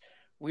stars.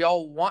 We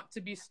all want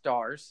to be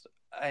stars.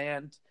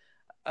 And,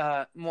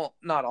 well,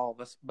 not all of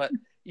us, but,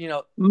 you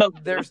know,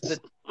 there's the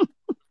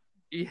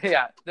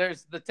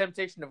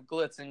temptation of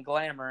glitz and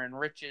glamour and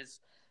riches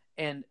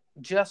and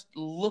just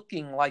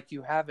looking like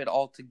you have it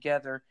all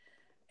together.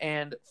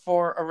 And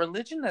for a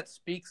religion that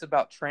speaks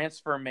about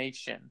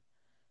transformation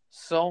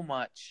so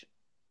much,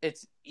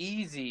 it's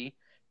easy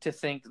to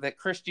think that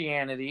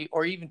Christianity,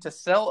 or even to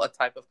sell a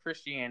type of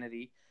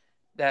Christianity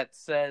that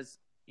says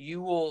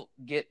you will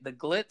get the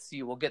glitz,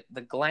 you will get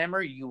the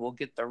glamour, you will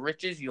get the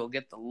riches, you'll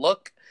get the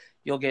look,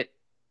 you'll get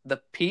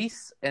the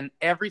peace and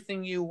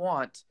everything you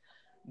want,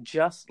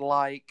 just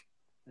like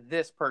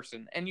this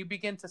person. And you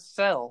begin to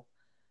sell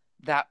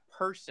that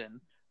person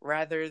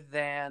rather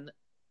than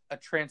a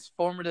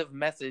transformative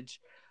message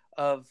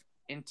of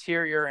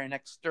interior and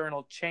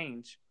external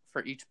change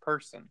for each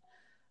person.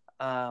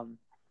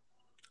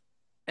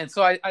 And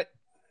so I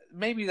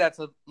maybe that's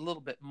a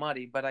little bit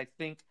muddy, but I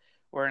think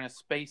we're in a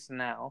space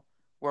now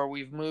where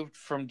we've moved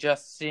from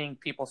just seeing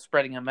people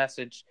spreading a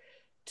message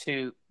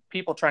to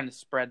people trying to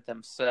spread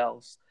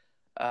themselves.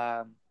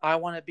 I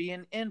want to be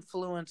an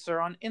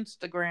influencer on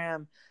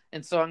Instagram,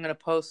 and so I'm going to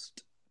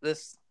post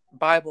this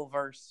Bible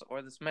verse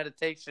or this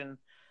meditation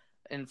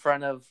in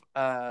front of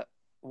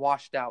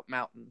washed out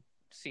mountain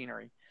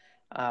scenery.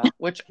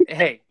 Which,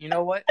 hey, you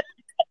know what?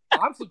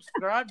 I'm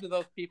subscribed to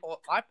those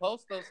people. I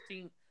post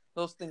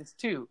those things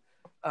too.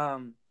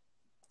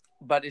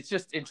 But it's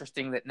just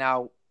interesting that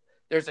now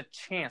there's a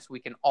chance we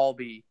can all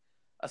be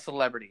a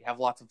celebrity, have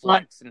lots of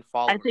likes and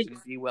followers,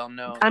 and be well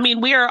known. I mean,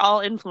 we are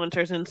all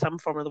influencers in some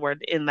form of the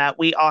word, in that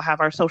we all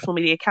have our social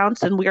media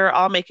accounts and we are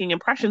all making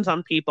impressions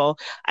on people.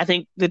 I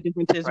think the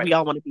difference is we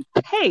all want to be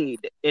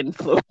paid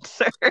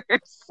influencers.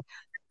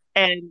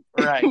 And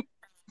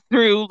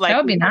through, like, that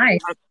would be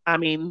nice. I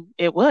mean,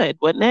 it would,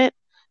 wouldn't it?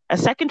 A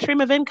second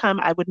stream of income,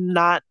 I would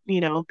not,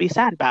 be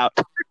sad about.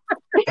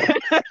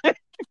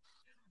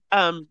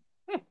 And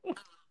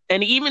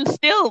even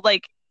still,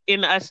 like,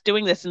 in us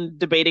doing this and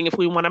debating if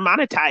we want to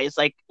monetize,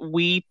 like,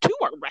 we too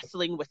are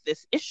wrestling with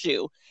this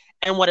issue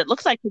and what it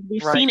looks like.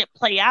 We've seen it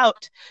play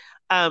out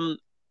in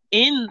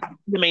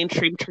the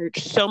mainstream church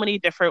so many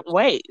different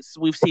ways.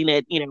 We've seen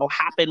it,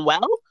 happen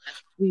well.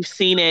 We've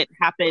seen it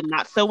happen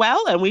not so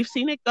well, and we've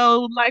seen it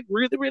go like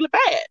really, really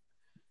bad.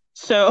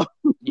 So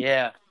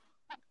yeah.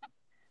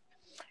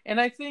 And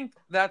I think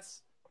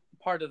that's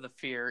part of the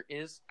fear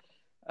is,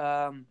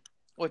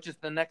 which is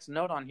the next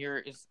note on here,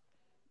 is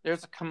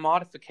there's a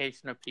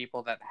commodification of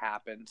people that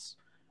happens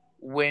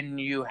when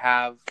you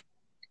have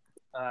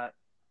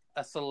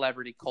a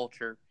celebrity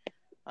culture.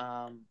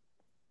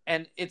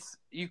 And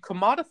you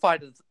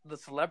commodify the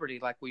celebrity,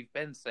 like we've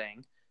been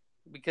saying,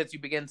 because you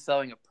begin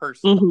selling a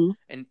person,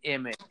 an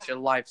image, a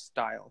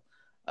lifestyle.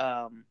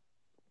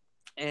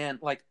 And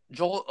like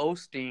Joel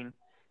Osteen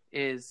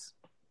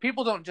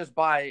people don't just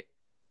buy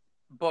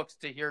books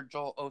to hear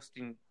Joel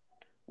Osteen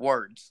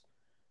words.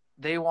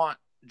 They want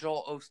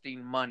Joel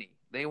Osteen money.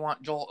 They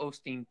want Joel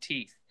Osteen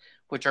teeth,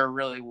 which are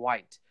really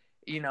white.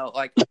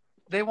 Like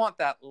they want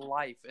that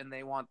life and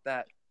they want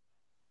that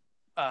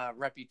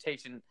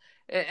reputation.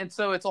 And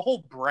so it's a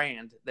whole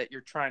brand that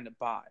you're trying to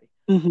buy.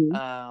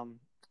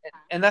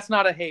 And that's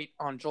not a hate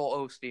on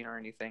Joel Osteen or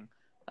anything.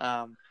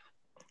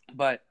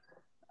 But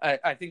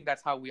I think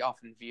that's how we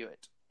often view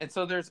it. And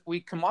so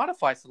we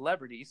commodify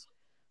celebrities.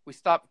 We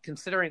stop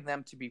considering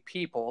them to be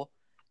people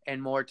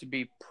and more to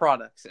be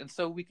products. And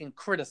so we can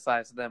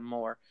criticize them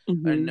more,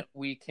 and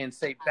we can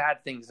say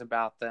bad things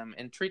about them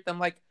and treat them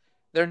like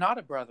they're not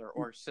a brother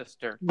or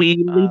sister. Like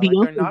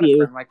they're not a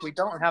friend. Like we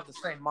don't have the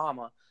same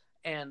mama.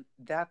 And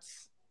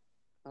that's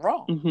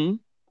wrong.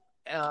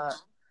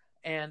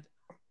 And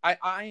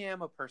I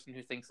am a person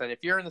who thinks that if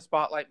you're in the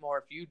spotlight more,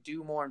 if you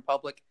do more in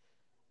public,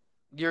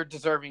 you're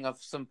deserving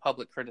of some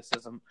public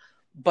criticism.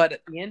 But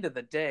at the end of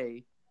the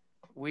day,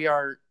 we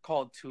are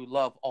called to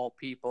love all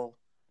people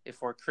if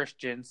we're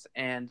Christians.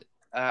 And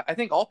I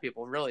think all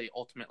people really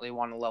ultimately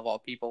want to love all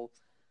people.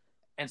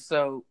 And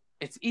so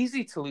it's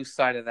easy to lose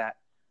sight of that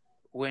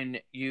when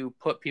you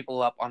put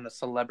people up on the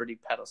celebrity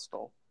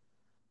pedestal.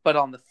 But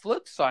on the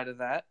flip side of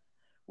that,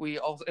 we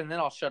also, and then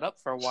I'll shut up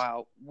for a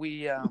while.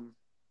 We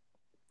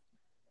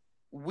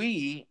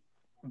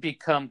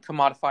become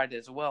commodified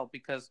as well,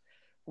 because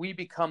we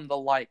become the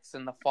likes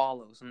and the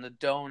follows and the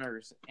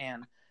donors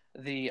and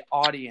the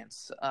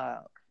audience.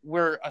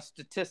 We're a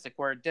statistic,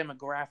 we're a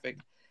demographic,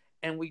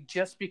 and we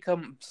just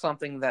become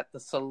something that the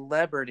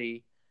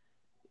celebrity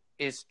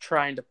is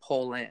trying to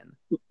pull in,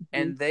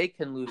 and they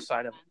can lose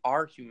sight of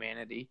our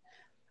humanity.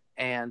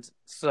 And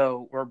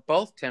so we're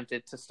both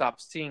tempted to stop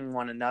seeing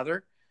one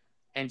another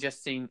and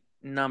just seeing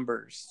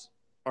numbers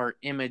or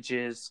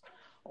images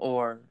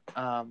or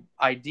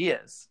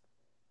ideas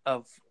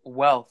of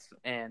wealth,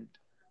 and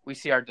we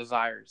see our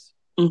desires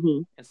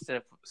instead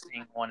of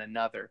seeing one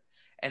another.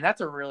 And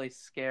that's a really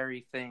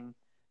scary thing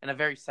and a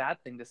very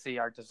sad thing, to see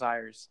our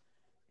desires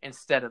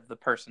instead of the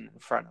person in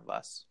front of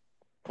us,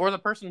 or the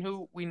person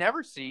who we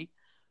never see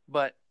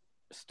but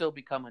still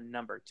become a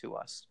number to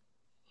us.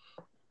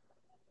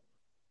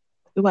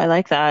 Ooh, I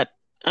like that.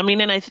 I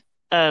mean, and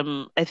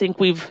I think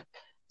we've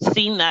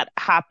seen that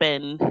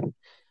happen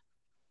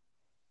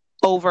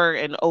over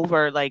and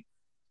over, like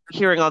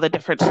hearing all the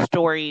different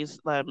stories.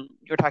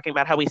 You're talking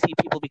about how we see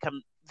people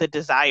become the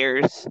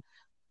desires.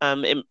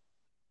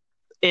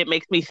 It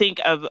makes me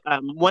think of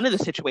one of the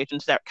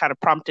situations that kind of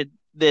prompted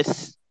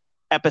this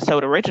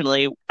episode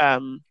originally.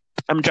 I'm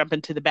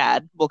jumping to the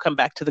bad. We'll come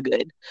back to the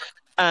good.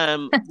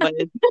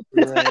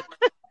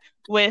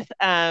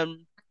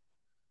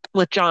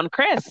 With John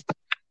Crist,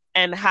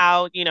 and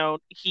how,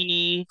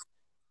 he,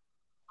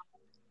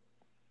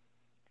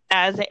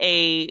 as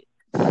a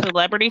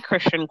celebrity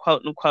Christian,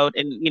 quote unquote,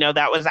 and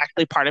that was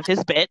actually part of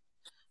his bit.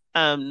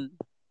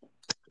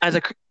 As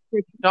a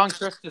John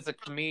Crist is a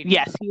comedian.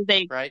 Yes, he's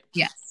a right.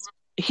 Yes,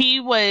 he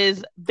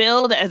was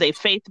billed as a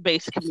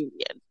faith-based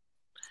comedian.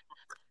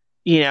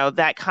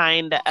 That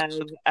kind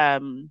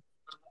of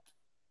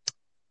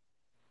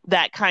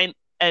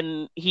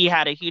and he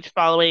had a huge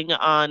following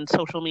on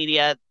social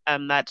media.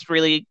 That's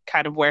really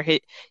kind of where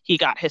he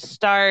got his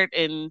start,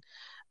 and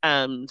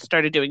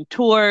started doing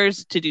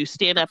tours to do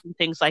stand-up and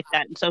things like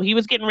that. And so he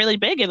was getting really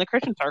big in the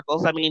Christian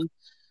circles. I mean,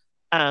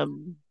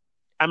 I'm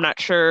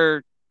not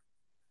sure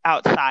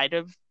outside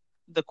of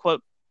the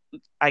quote,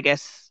 I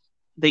guess,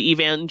 the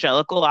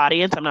evangelical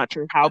audience. I'm not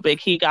sure how big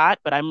he got,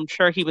 but I'm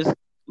sure he was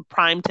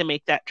primed to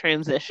make that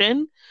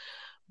transition.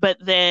 But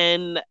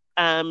then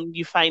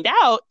you find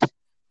out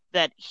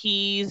that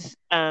he's,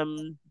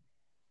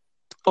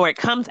 or it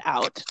comes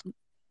out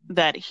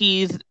that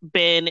he's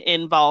been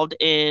involved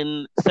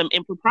in some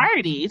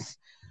improprieties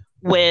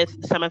with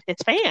some of his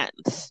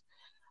fans.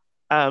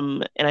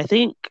 And I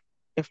think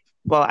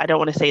I don't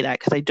want to say that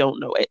because I don't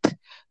know it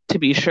to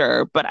be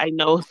sure, but I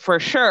know for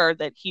sure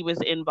that he was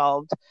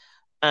involved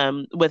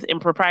with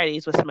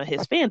improprieties with some of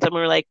his fans. And we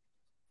were like,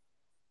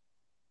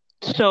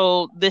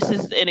 so this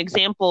is an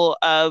example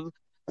of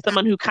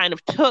someone who kind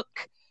of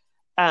took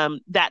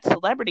that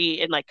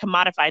celebrity and like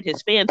commodified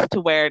his fans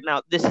to where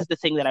now this is the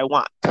thing that I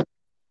want.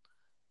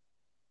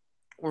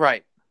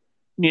 Right.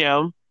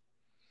 And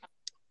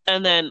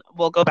then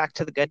we'll go back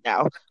to the good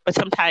now. But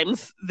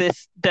sometimes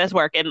this does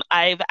work. And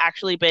I've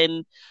actually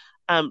been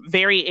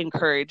very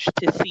encouraged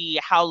to see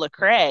how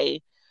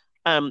Lecrae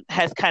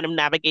has kind of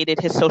navigated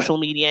his social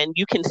media. And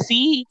you can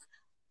see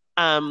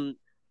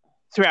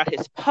throughout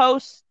his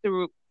posts,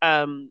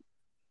 Tell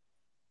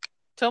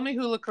me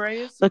who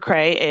Lecrae is.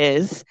 Lecrae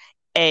is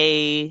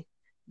a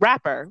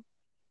rapper,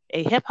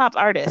 a hip-hop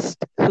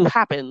artist who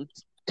happens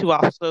to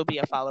also be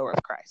a follower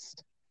of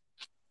Christ.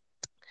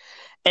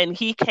 And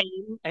he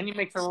came... And he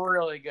makes a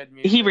really good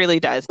music. He really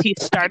does. He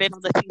started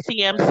on the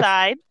CCM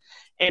side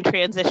and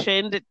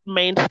transitioned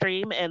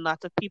mainstream, and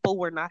lots of people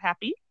were not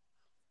happy.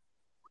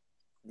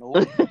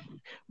 Nope.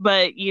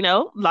 But,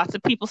 lots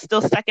of people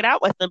still stuck it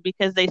out with him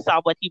because they saw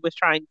what he was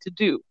trying to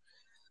do.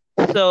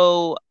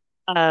 So,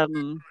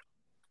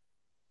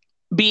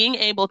 being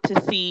able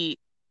to see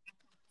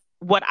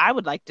what I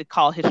would like to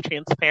call his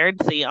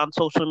transparency on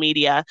social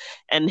media,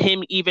 and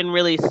him even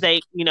really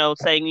saying,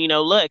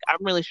 look, I'm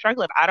really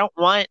struggling. I don't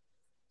want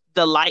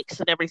the likes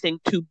and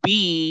everything to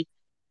be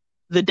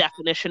the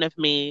definition of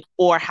me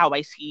or how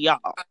I see y'all.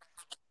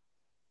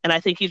 And I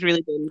think he's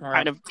really been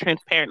kind of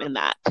transparent in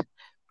that.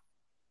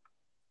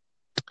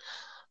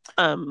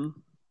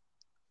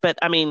 But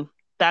I mean,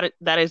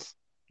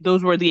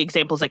 those were the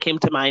examples that came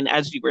to mind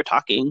as you were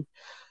talking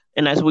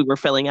and as we were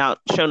filling out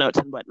show notes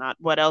and whatnot.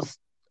 What else?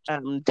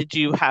 Did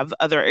you have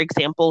other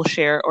examples,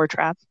 share, or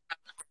Trav?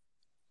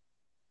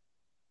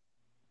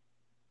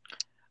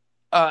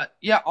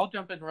 Yeah, I'll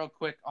jump in real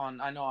quick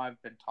on, I know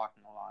I've been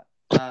talking a lot.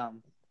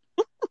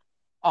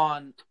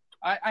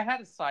 I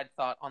had a side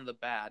thought on the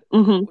bad,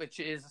 which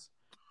is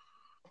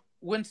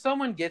when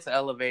someone gets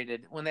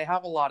elevated, when they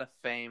have a lot of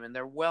fame and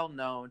they're well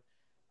known,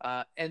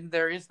 and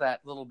there is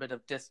that little bit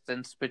of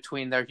distance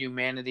between their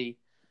humanity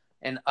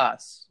and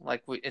us.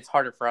 Like it's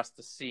harder for us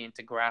to see and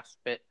to grasp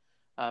it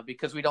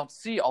because we don't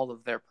see all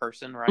of their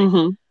person,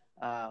 right?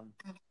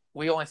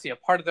 We only see a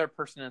part of their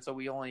person, and so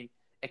we only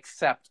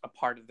accept a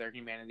part of their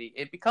humanity.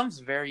 It becomes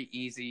very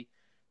easy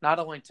not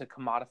only to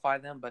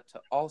commodify them, but to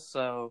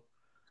also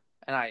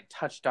and I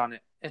touched on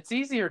it. It's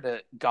easier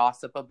to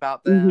gossip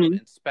about them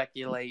and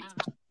speculate.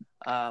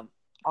 I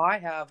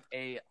have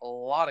a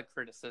lot of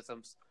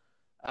criticisms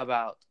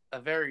about a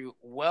very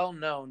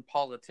well-known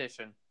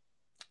politician,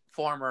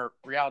 former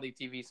reality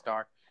TV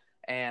star,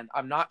 and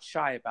I'm not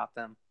shy about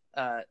them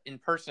in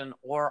person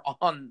or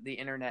on the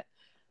internet.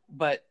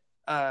 But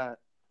I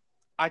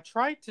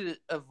try to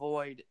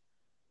avoid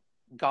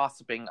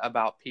gossiping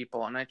about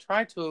people, and I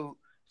try to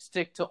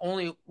stick to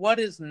only what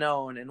is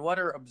known and what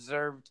are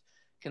observed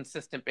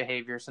consistent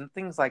behaviors and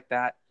things like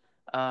that,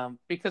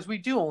 because we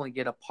do only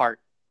get a part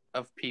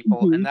of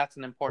people, and that's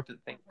an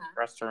important thing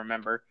for us to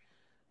remember.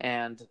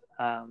 And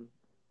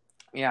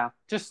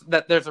just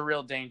that there's a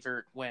real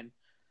danger when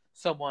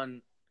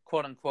someone,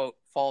 quote unquote,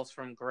 falls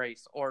from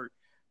grace or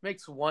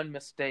makes one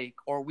mistake,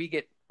 or we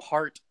get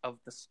part of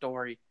the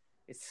story.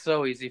 It's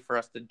so easy for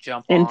us to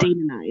jump and on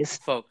demonize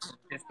folks.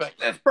 It's like,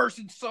 this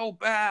person's so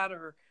bad,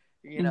 or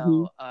we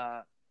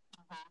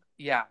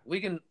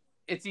can.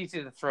 It's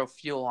easy to throw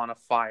fuel on a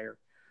fire,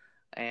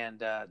 and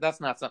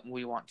that's not something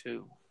we want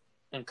to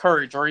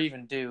encourage or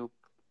even do.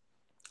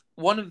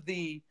 One of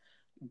the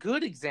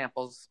good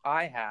examples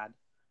I had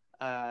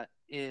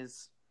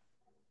is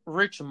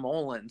Rich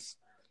Mullins.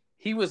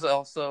 He was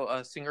also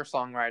a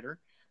singer-songwriter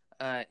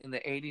in the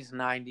 80s,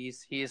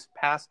 90s. He has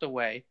passed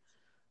away,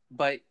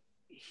 but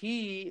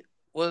he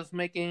was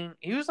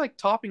like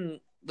topping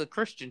the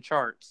Christian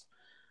charts,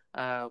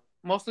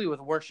 mostly with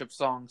worship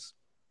songs.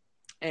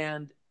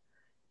 And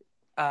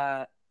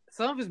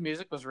some of his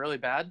music was really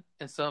bad,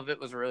 and some of it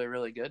was really,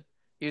 really good.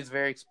 He was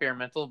very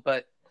experimental,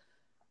 but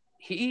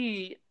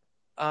he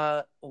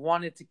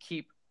wanted to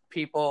keep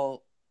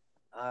people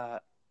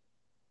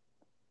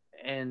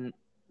in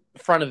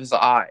front of his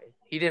eye.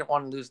 He didn't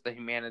want to lose the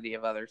humanity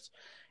of others,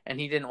 and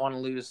he didn't want to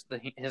lose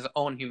his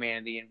own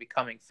humanity in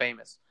becoming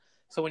famous.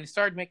 So when he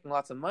started making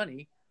lots of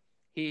money,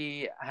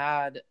 he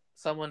had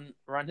someone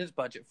run his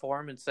budget for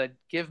him and said,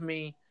 give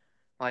me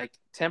like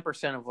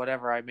 10% of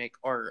whatever I make.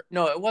 Or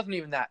no, it wasn't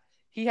even that.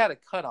 He had a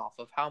cutoff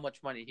of how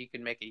much money he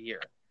could make a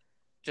year.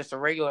 Just a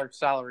regular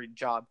salaried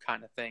job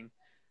kind of thing.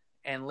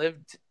 And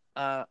lived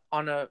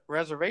on a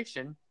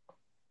reservation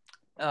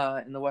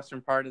in the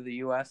western part of the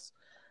U.S.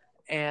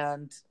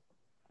 and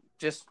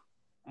just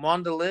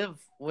wanted to live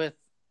with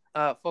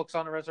folks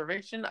on a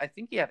reservation. I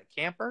think he had a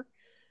camper,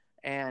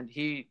 and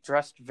he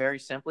dressed very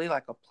simply,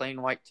 like a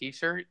plain white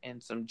t-shirt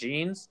and some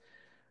jeans.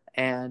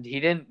 And he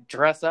didn't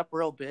dress up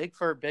real big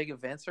for big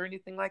events or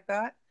anything like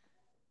that.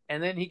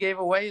 And then he gave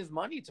away his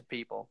money to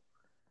people.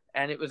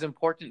 And it was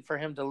important for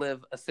him to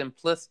live a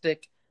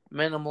simplistic,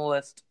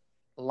 minimalist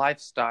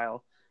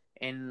lifestyle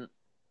in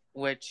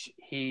which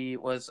he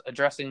was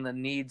addressing the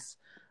needs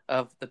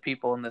of the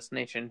people in this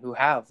nation who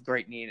have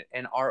great need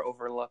and are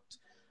overlooked.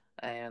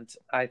 And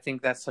I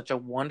think that's such a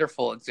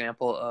wonderful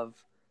example of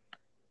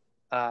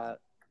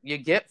you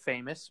get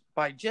famous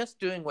by just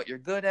doing what you're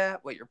good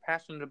at, what you're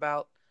passionate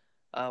about,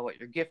 what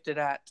you're gifted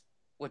at,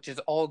 which is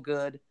all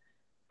good.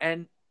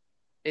 And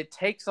it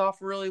takes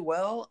off really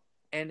well,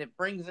 and it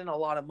brings in a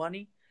lot of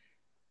money,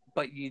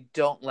 but you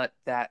don't let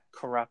that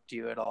corrupt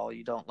you at all.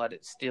 You don't let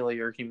it steal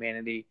your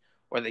humanity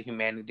or the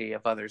humanity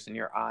of others in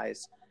your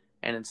eyes.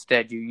 And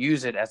instead, you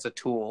use it as a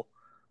tool,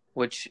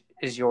 which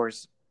is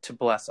yours to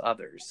bless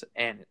others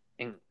and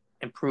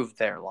improve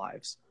their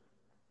lives.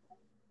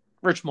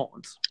 Rich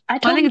Mullins. I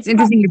think it's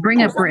interesting you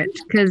bring up Rich,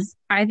 because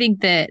I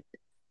think that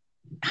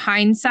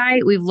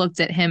hindsight, we've looked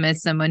at him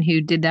as someone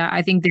who did that.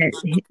 I think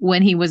that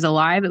when he was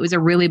alive, it was a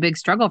really big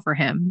struggle for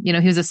him. You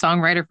know, he was a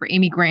songwriter for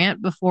Amy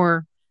Grant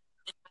before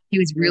he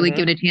was really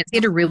given a chance. He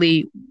had to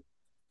really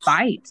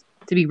fight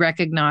to be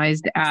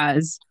recognized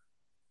as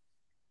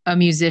a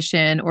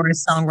musician or a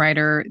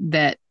songwriter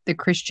that the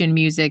Christian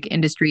music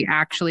industry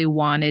actually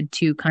wanted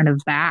to kind of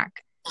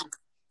back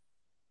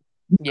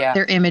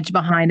their image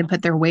behind and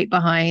put their weight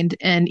behind.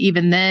 And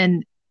even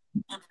then,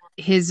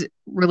 his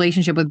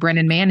relationship with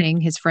Brennan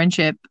Manning, his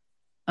friendship,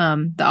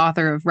 the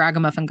author of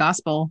Ragamuffin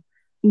Gospel,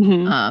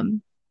 I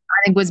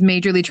think was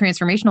majorly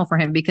transformational for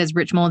him, because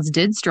Rich Mullins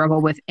did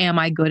struggle with, am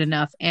I good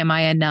enough? Am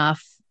I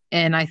enough?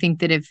 And I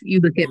think that if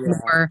you look at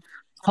more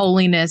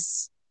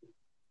holiness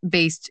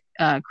based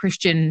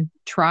Christian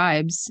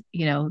tribes,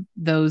 you know,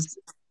 those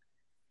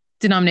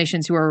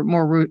denominations who are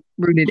more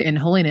rooted in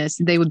holiness,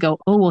 they would go,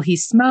 oh, well, he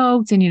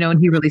smoked, and, you know, and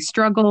he really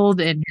struggled,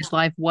 and his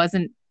life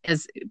wasn't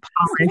as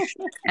polished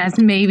as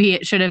maybe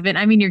it should have been.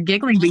 I mean, you're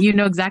giggling, but you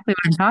know exactly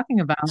what I'm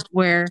talking about,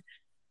 where,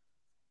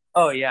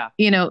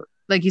 you know,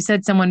 like you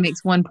said, someone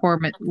makes one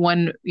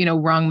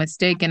wrong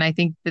mistake. And I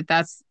think that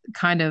that's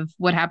kind of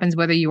what happens,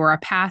 whether you are a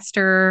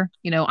pastor.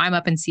 You know, I'm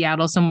up in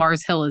Seattle, so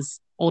Mars Hill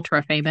is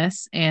ultra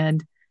famous.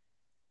 And,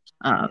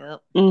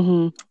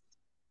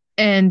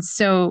 and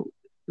so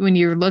when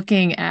you're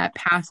looking at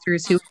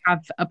pastors who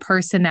have a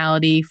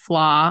personality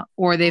flaw,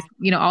 or they've,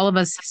 you know, all of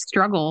us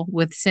struggle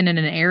with sin in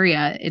an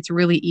area, it's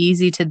really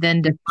easy to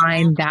then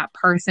define that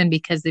person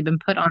because they've been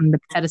put on the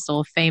pedestal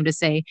of fame to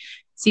say,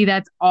 see,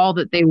 that's all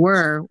that they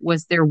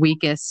was their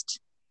weakest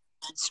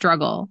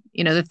struggle,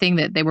 you know, the thing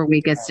that they were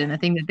weakest in, the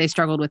thing that they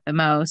struggled with the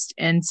most.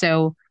 And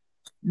so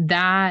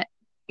that,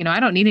 I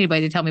don't need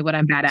anybody to tell me what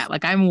I'm bad at.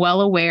 Like, I'm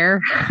well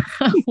aware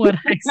of what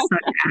I suck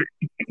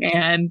at.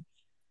 And,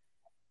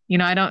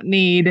 I don't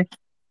need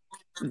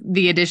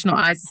the additional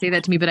eyes to say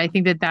that to me. But I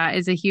think that that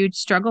is a huge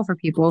struggle for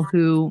people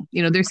who,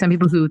 there's some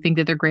people who think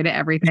that they're great at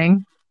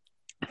everything.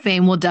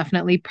 Fame will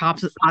definitely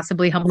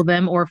possibly humble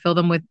them or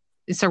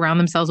surround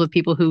themselves with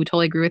people who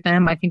totally agree with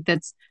them. I think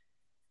that's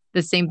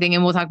the same thing.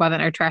 And we'll talk about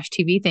that in our trash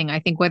TV thing. I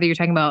think whether you're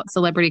talking about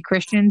celebrity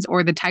Christians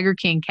or the Tiger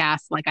King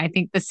cast, like, I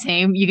think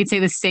you could say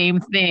the same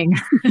thing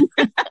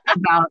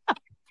about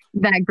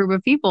that group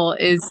of people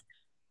is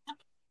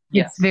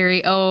Yes. it's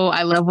very,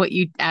 I love what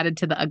you added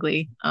to the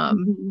ugly.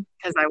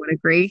 Because I would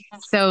agree.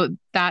 So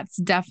that's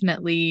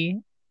definitely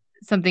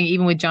something,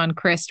 even with John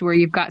Crist, where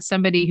you've got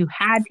somebody who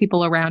had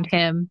people around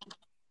him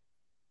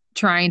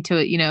trying to,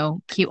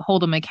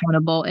 hold him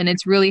accountable. And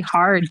it's really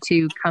hard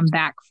to come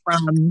back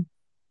from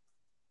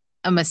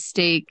a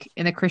mistake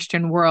in the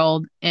Christian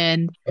world.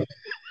 And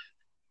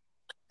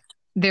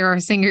there are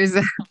singers.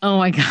 Oh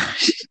my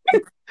gosh.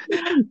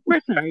 We're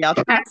sorry. I'm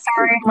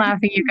sorry I'm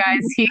laughing, you guys.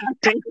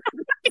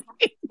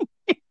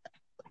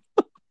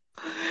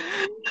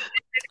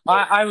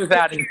 I was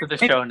adding to the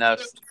show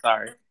notes.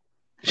 Sorry.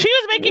 She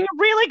was making a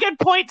really good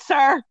point,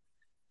 sir.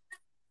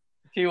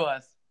 She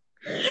was.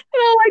 All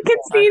I can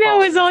see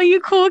now is all you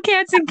cool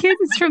cats and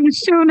kittens from the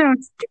show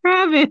notes.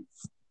 Travis.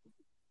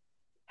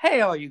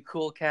 Hey, all you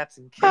cool cats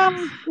and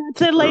kittens.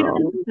 That's it later.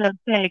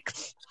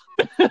 Thanks.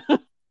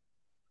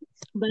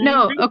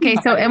 No, okay.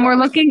 So, and we're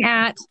looking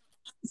at,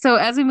 so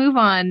as we move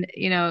on,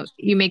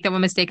 you make that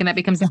one mistake and that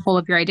becomes the whole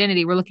of your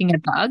identity. We're looking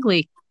at the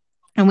ugly.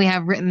 And we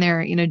have written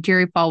there,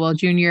 Jerry Falwell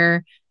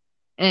Jr.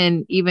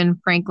 and even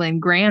Franklin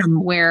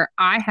Graham, where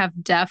I have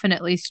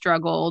definitely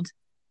struggled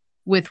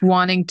with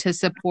wanting to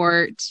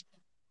support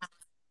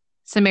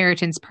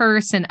Samaritan's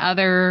Purse and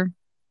other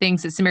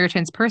things that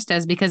Samaritan's Purse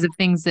does because of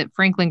things that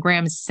Franklin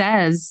Graham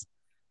says,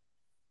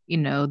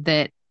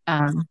 that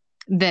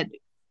that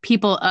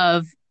people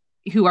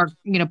who are,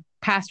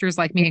 pastors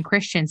like me and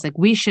Christians, like,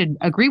 we should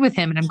agree with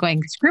him. And I'm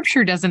going,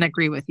 Scripture doesn't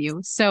agree with you.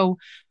 So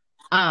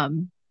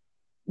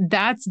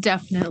that's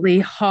definitely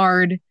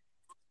hard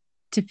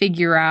to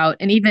figure out.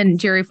 And even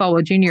Jerry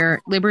Falwell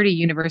Jr., Liberty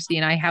University,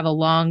 and I have a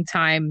long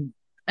time.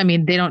 I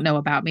mean, they don't know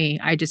about me.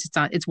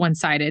 It's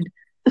one-sided,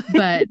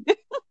 but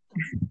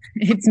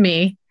it's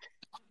me,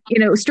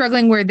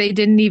 struggling where they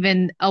didn't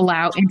even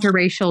allow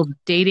interracial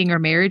dating or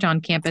marriage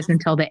on campus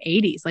until the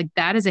 80s. Like,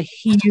 that is a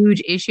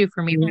huge issue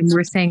for me when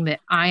we're saying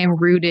that I am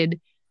rooted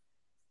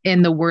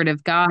in the Word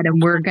of God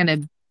and we're going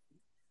to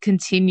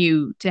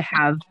continue to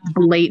have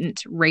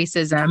blatant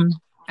racism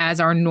as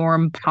our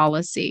norm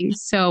policy.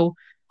 So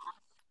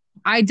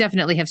I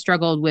definitely have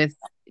struggled with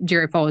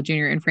Jerry Falwell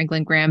Jr. and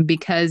Franklin Graham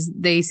because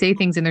they say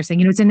things and they're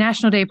saying, it's a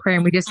National Day of Prayer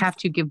and we just have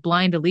to give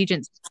blind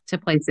allegiance to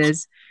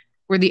places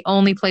where the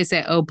only place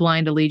that owe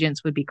blind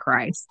allegiance would be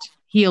Christ.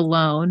 He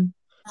alone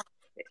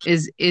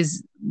is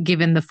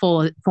given the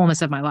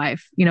fullness of my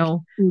life,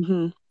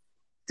 Mm-hmm.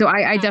 So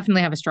I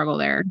definitely have a struggle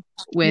there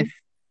with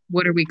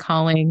what are we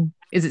calling?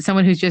 Is it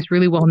someone who's just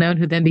really well known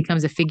who then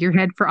becomes a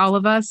figurehead for all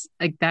of us?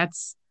 Like,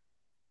 that's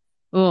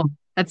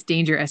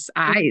dangerous.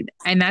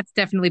 And that's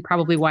definitely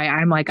probably why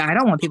I'm like, I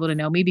don't want people to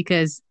know me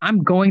because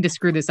I'm going to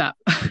screw this up.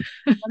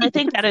 And I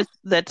think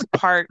that's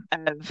part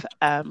of,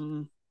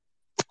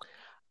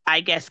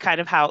 I guess,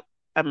 kind of how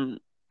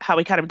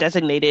we kind of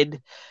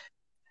designated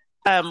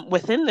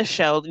within the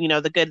show,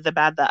 the good, the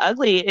bad, the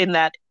ugly, in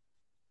that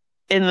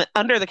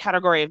under the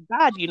category of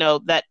bad,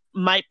 that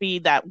might be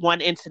that one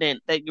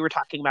incident that you were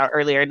talking about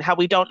earlier, and how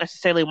we don't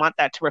necessarily want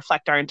that to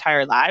reflect our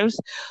entire lives.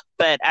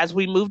 But as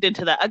we moved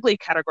into the ugly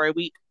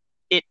category,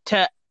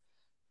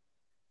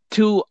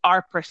 to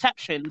our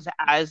perceptions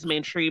as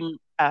mainstream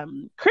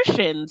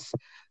Christians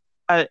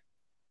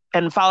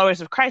and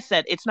followers of Christ,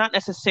 that it's not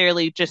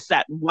necessarily just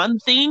that one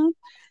thing.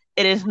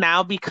 It has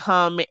now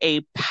become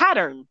a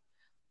pattern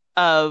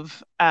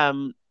of,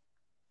 I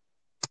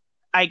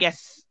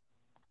guess,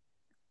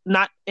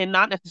 not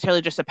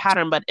necessarily just a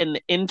pattern, but an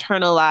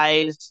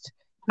internalized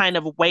kind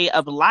of way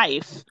of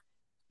life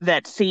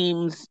that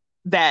seems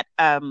that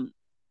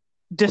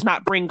does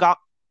not bring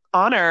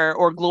honor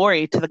or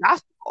glory to the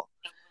gospel.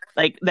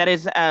 Like, that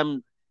is,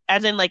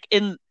 as in, like,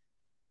 in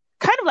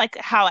kind of like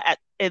how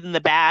in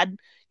the bad,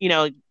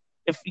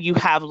 if you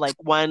have like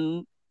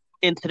one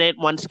incident,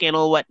 one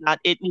scandal, whatnot,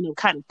 it,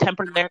 kind of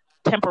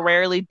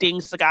temporarily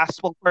dings the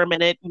gospel for a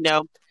minute.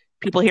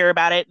 People hear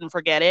about it and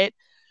forget it.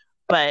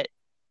 But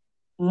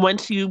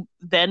once you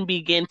then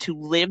begin to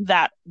live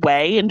that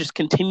way and just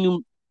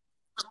continue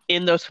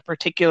in those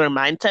particular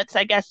mindsets,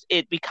 I guess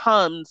it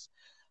becomes,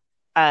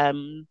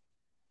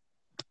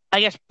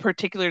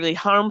 particularly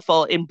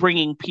harmful in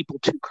bringing people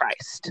to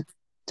Christ.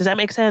 Does that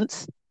make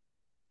sense?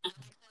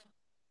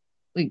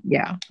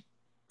 Yeah.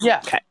 Yeah.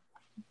 Okay.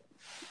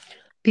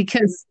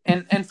 Because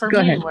and for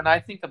Go me, ahead. when I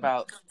think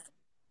about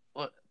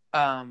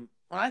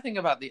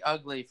the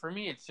ugly, for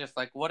me, it's just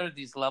like, what are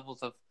these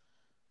levels of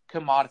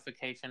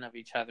commodification of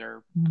each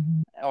other,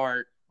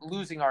 or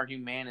losing our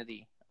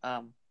humanity?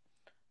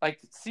 Like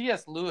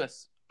C.S.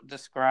 Lewis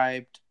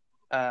described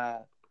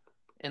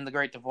in The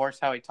Great Divorce,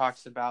 how he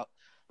talks about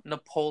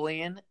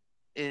Napoleon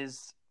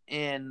is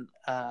in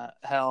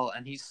hell,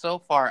 and he's so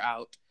far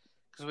out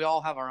because we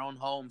all have our own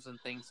homes and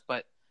things,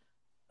 but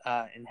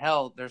in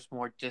hell, there's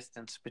more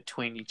distance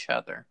between each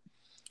other.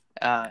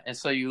 And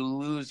so you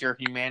lose your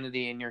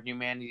humanity, and your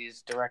humanity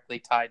is directly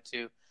tied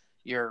to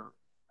your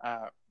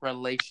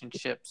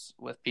relationships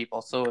with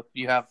people. So if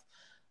you have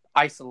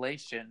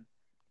isolation,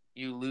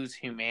 you lose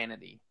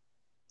humanity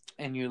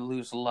and you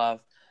lose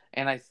love.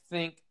 And I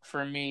think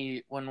for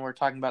me, when we're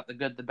talking about the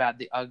good, the bad,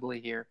 the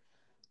ugly here,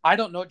 I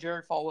don't know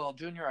Jerry Falwell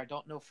Jr. I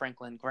don't know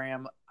Franklin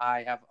Graham.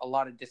 I have a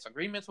lot of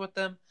disagreements with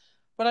them,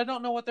 but I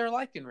don't know what they're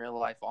like in real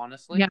life,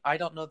 honestly. Yeah. I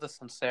don't know the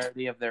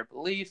sincerity of their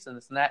beliefs and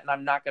this and that, and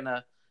I'm not going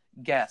to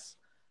guess.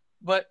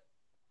 But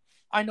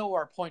I know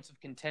our points of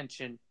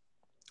contention,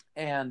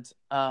 and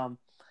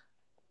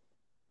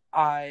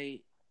I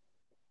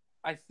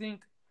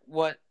think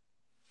what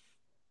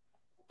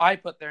I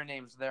put their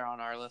names there on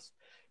our list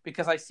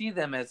because I see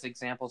them as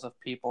examples of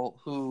people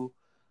who,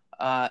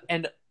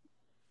 and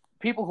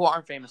people who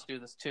aren't famous do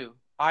this too.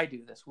 I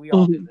do this. We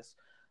all do this.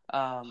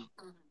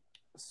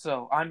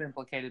 So I'm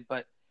implicated,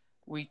 but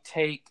we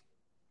take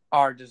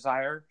our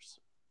desires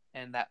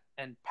and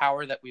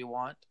power that we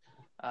want,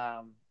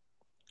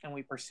 and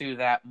we pursue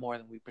that more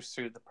than we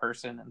pursue the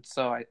person. And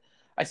so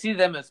I see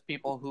them as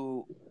people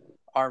who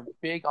are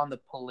big on the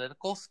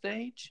political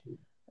stage.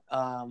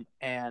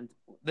 And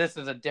this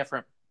is a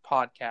different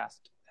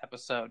podcast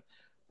episode,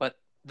 but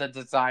the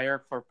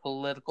desire for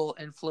political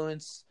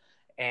influence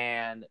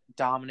and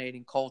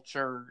dominating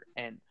culture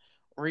and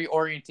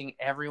reorienting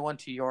everyone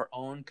to your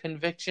own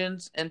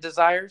convictions and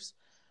desires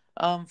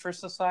for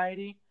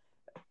society.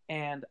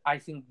 And I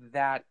think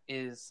that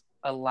is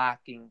a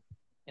lacking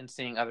in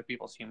seeing other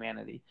people's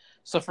humanity.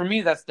 So for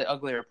me, that's the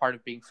uglier part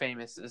of being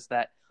famous, is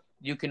that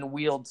you can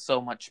wield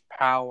so much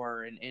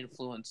power and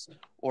influence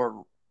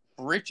or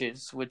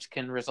riches, which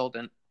can result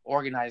in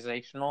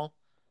organizational,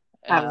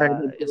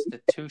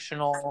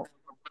 institutional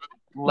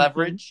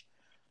leverage,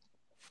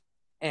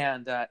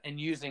 and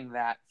using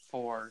that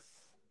for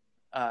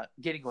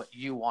getting what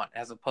you want,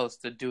 as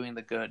opposed to doing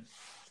the good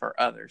for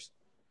others.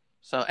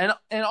 So,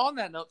 and on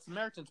that note,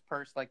 Samaritan's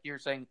Purse, like you're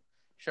saying,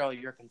 Cheryl,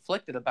 you're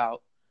conflicted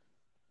about.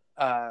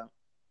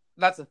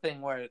 That's a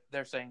thing where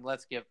they're saying,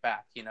 let's give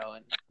back, and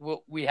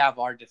we have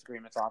our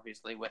disagreements,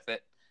 obviously, with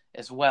it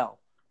as well.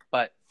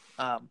 But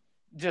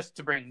just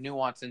to bring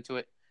nuance into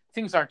it,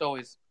 things aren't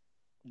always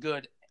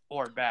good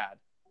or bad.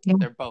 Yeah.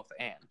 They're both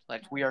and.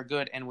 Like, we are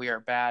good and we are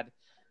bad.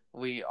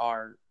 We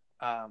are,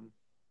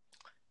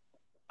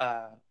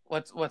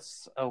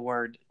 what's a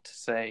word to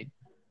say?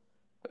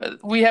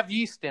 We have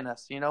yeast in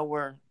us,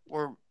 we're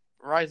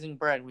rising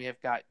bread. We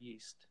have got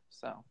yeast,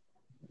 so.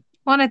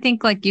 Well, and I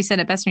think, like you said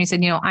it best when you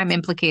said, I'm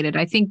implicated.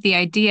 I think the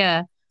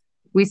idea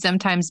we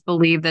sometimes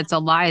believe that's a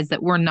lie is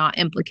that we're not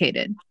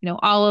implicated.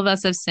 All of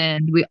us have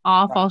sinned. We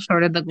all fall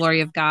short of the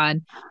glory of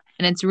God.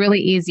 And it's really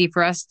easy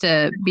for us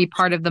to be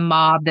part of the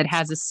mob that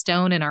has a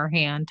stone in our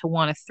hand to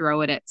want to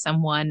throw it at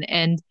someone.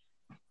 And,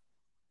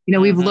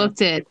 we've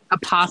looked at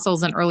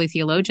apostles and early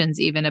theologians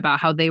even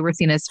about how they were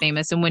seen as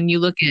famous. And when you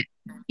look at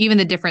even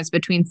the difference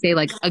between, say,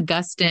 like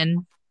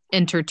Augustine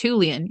and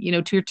Tertullian,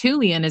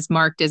 Tertullian is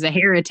marked as a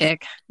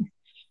heretic.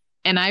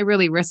 And I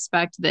really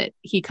respect that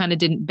he kind of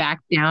didn't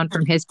back down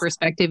from his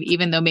perspective,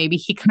 even though maybe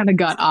he kind of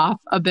got off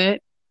a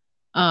bit.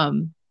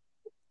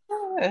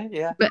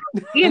 Yeah. But,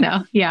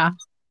 yeah,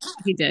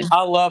 he did.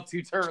 I love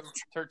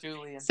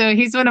Tertullian. So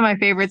he's one of my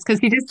favorites because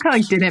he just kind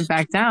of like didn't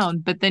back down.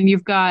 But then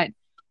you've got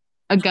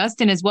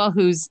Augustine as well,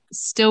 who's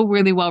still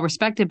really well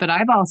respected. But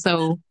I've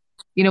also,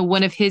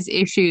 one of his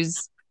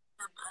issues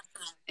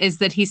is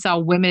that he saw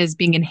women as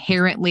being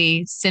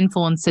inherently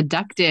sinful and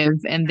seductive,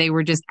 and they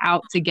were just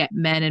out to get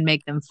men and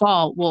make them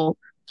fall. Well,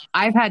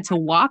 I've had to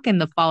walk in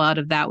the fallout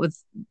of that with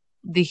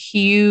the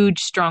huge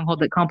stronghold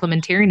that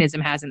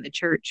complementarianism has in the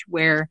church,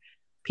 where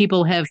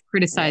people have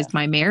criticized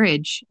my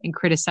marriage and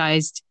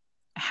criticized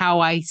how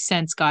I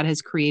sense God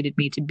has created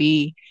me to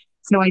be.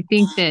 So I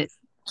think that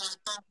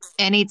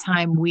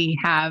anytime we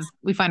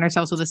find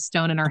ourselves with a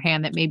stone in our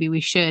hand, that maybe we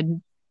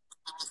should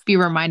be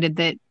reminded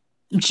that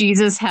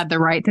Jesus had the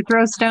right to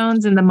throw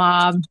stones in the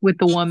mob with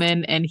the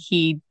woman, and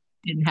he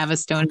didn't have a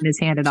stone in his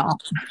hand at all.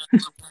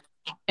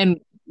 And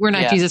we're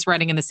not Jesus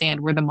writing in the sand.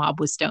 We're the mob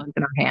with stones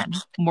in our hand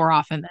more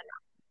often than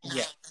not.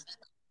 Yes.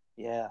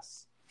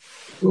 Yes.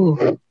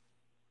 Ooh,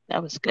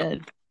 that was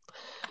good.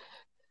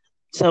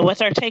 So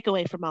what's our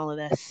takeaway from all of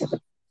this?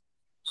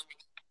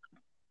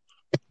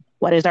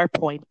 What is our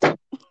point?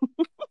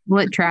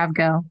 Let Trav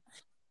go.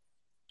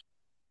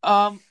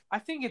 I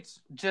think it's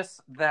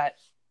just that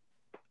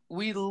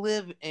we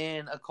live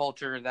in a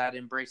culture that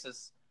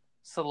embraces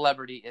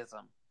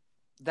celebrityism.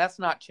 That's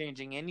not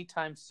changing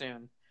anytime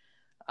soon.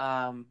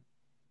 And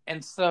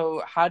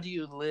so how do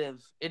you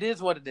live? It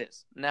is what it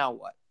is. Now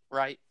what?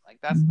 Right? Like,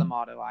 that's the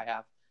motto I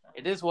have.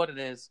 It is what it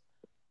is.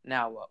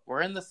 Now what?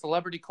 We're in the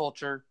celebrity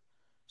culture.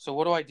 So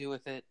what do I do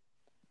with it?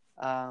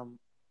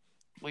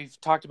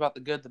 We've talked about the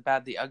good, the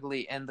bad, the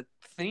ugly. And the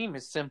theme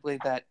is simply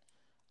that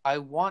I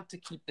want to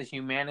keep the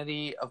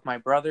humanity of my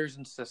brothers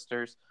and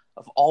sisters,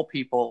 of all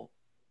people,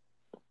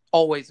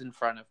 always in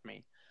front of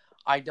me.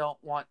 I don't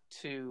want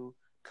to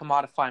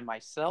commodify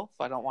myself.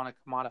 I don't want to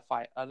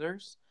commodify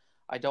others.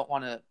 I don't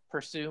want to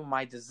pursue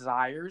my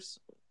desires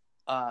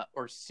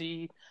or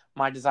see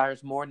my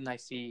desires more than I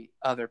see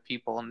other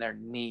people and their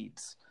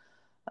needs.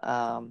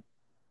 And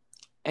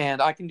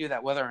I can do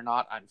that whether or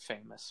not I'm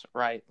famous,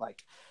 right?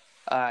 Like,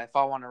 if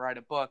I want to write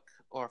a book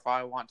or if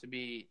I want to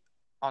be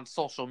on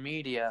social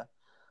media,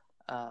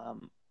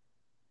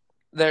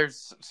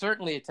 there's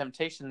certainly a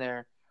temptation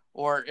there.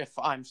 Or if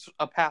I'm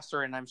a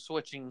pastor and I'm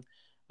switching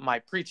my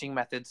preaching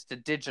methods to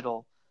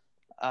digital,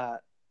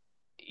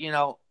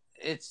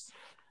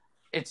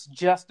 it's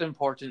just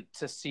important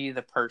to see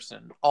the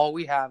person. All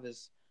we have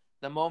is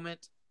the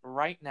moment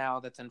right now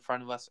that's in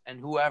front of us and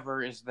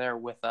whoever is there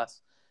with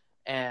us.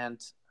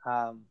 And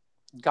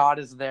God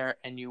is there,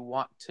 and you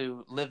want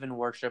to live in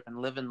worship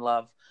and live in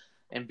love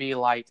and be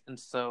light. And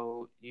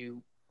so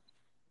you,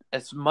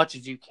 as much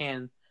as you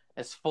can,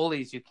 as fully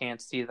as you can,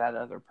 see that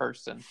other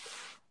person.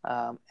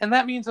 And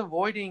that means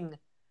avoiding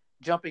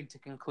jumping to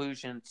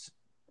conclusions,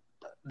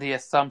 the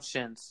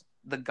assumptions,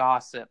 the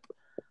gossip,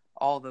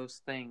 all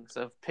those things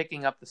of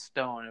picking up the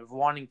stone, of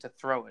wanting to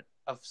throw it,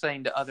 of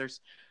saying to others,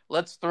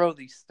 let's throw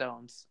these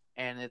stones.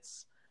 And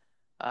it's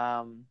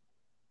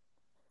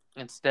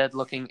instead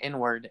looking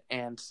inward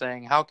and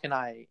saying, how can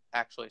I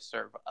actually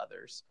serve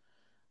others?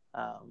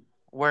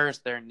 Where's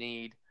their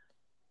need?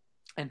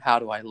 And how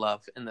do I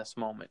love in this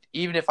moment?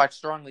 Even if I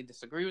strongly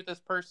disagree with this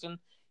person,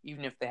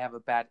 even if they have a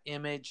bad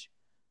image,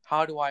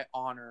 how do I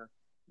honor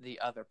the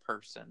other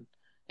person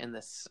in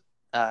this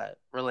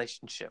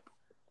relationship?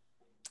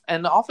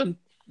 And often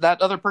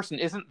that other person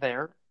isn't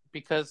there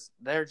because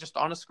they're just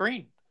on a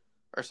screen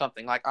or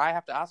something. Like, I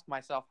have to ask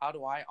myself, how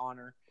do I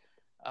honor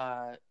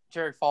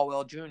Jerry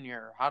Falwell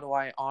Jr.? How do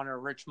I honor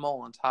Rich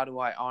Mullins? How do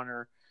I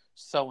honor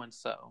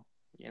so-and-so?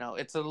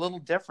 It's a little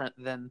different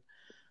than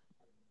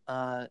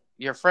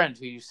your friend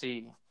who you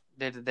see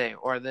day to day,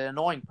 or the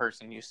annoying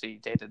person you see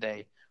day to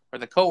day, or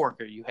the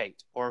coworker you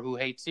hate, or who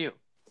hates you.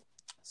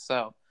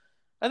 So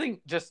I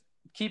think just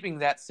keeping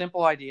that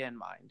simple idea in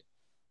mind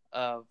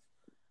of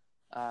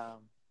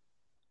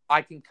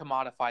I can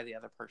commodify the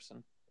other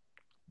person.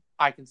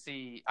 I can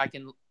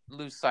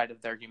lose sight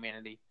of their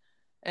humanity.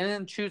 And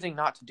then choosing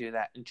not to do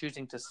that and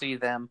choosing to see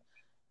them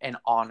and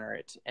honor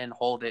it and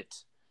hold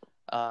it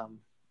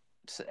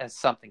as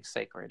something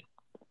sacred.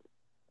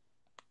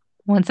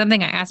 Well,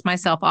 something I ask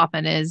myself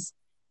often is,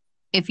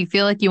 if you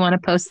feel like you want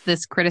to post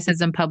this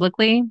criticism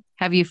publicly,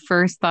 have you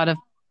first thought of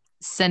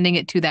sending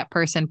it to that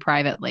person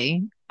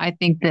privately? I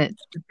think that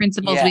the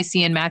principles we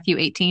see in Matthew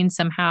 18,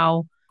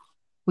 somehow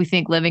we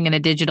think living in a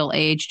digital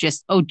age,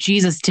 just, oh,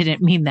 Jesus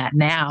didn't mean that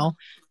now.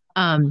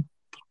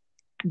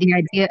 The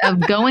idea of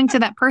going to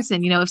that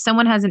person, if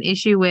someone has an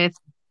issue with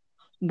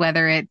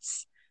whether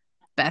it's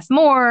Beth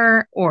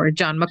Moore or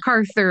John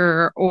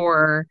MacArthur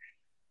or,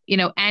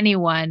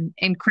 anyone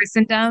in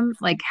Christendom,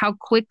 like how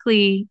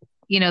quickly,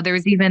 there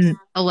was even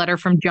a letter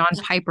from John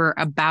Piper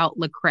about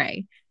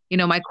Lecrae.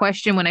 My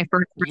question when I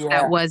first read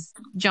that was,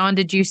 John,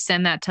 did you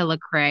send that to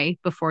Lecrae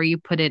before you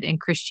put it in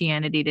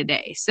Christianity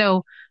Today?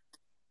 So,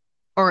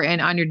 or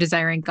on your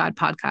Desiring God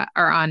podcast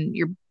or on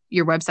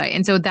your website.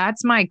 And so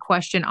that's my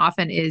question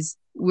often is,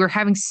 we're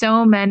having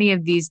so many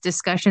of these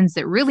discussions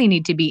that really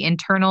need to be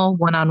internal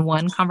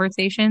one-on-one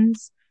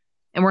conversations.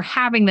 And we're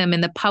having them in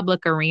the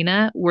public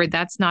arena where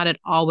that's not at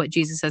all what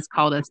Jesus has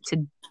called us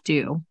to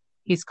do.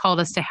 He's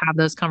called us to have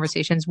those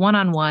conversations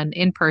one-on-one,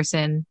 in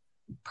person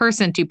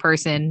to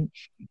person,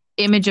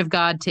 image of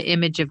God to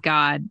image of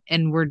God.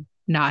 And we're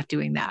not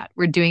doing that.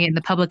 We're doing it in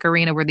the public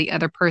arena where the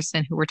other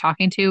person who we're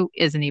talking to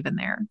isn't even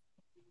there.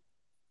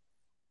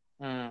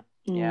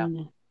 Yeah.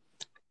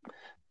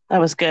 That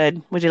was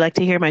good. Would you like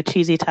to hear my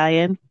cheesy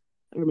tie-in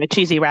or my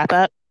cheesy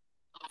wrap-up?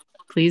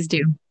 Please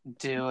do.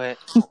 Do it.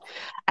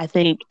 I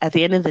think at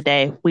the end of the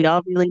day, we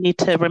all really need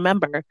to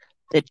remember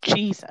that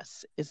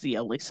Jesus is the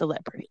only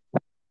celebrity.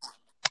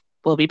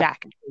 We'll be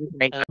back.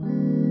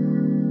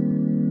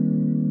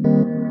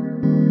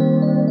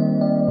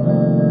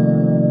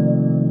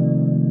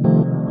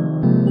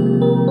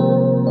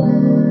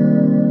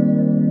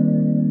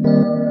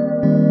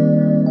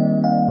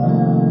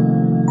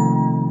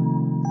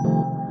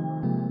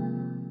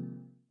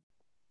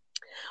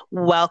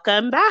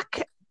 Welcome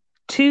back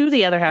to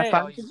the Other Half. Hey,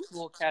 all you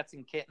cool cats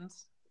and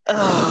kittens.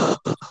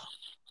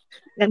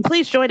 And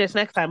please join us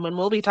next time when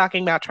we'll be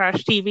talking about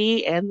trash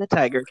TV and the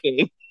Tiger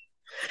King.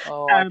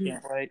 Oh, I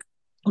can't wait.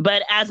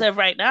 But as of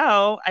right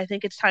now, I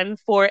think it's time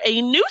for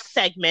a new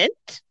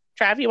segment.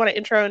 Trav, you want to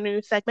intro a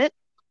new segment?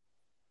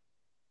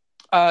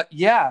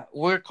 Yeah,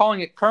 we're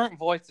calling it Current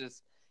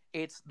Voices.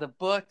 It's the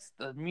books,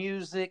 the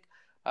music,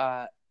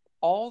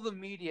 all the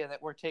media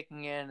that we're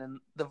taking in, and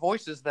the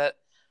voices that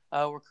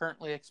we're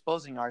currently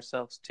exposing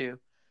ourselves to.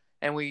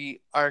 And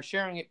we are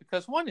sharing it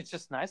because, one, it's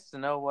just nice to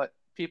know what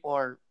people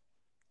are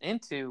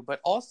into, but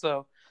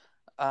also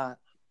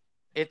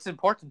it's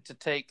important to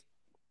take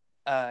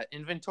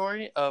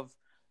inventory of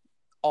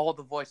all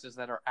the voices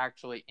that are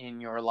actually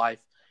in your life.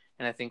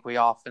 And I think we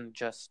often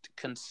just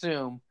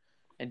consume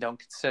and don't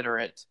consider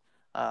it.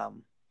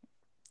 And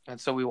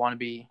so we want to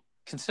be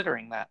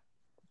considering that.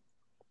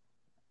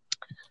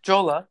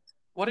 Jola,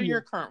 what are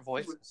your current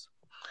voices?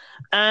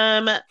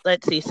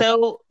 Let's see.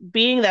 So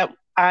being that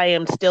I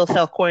am still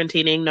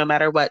self-quarantining no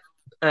matter what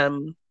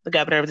the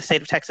governor of the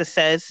state of Texas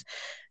says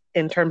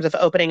in terms of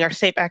opening our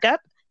state back up,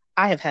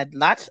 I have had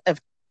lots of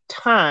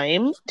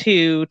time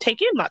to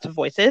take in lots of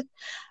voices.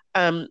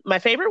 My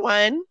favorite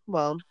one,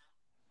 well,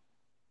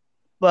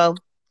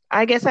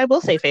 I guess I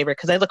will say favorite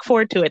because I look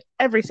forward to it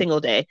every single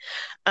day,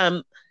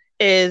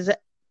 is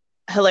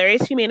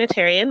Hilarious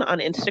Humanitarian on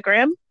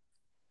Instagram.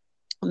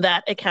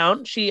 That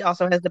account, she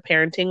also has the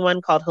parenting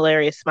one called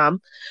Hilarious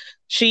Mom.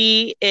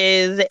 She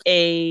is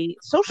a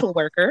social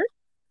worker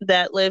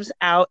that lives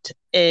out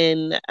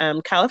in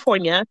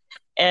California,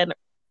 and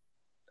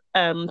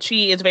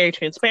she is very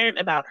transparent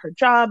about her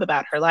job,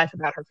 about her life,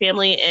 about her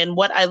family. And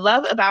what I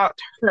love about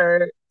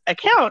her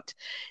account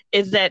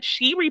is that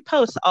she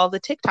reposts all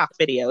the TikTok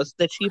videos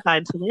that she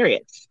finds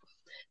hilarious.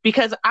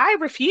 Because I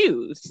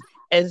refuse,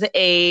 as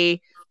a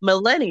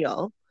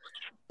millennial,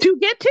 to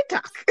get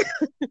TikTok.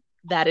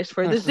 That is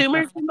for the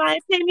Zoomers, in my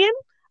opinion.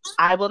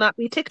 I will not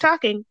be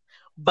TikToking,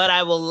 but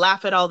I will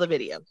laugh at all the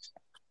videos.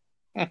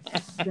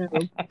 So,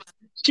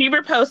 she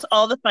reposts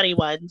all the funny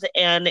ones,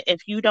 and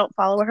if you don't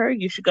follow her,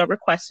 you should go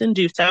request and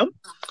do so.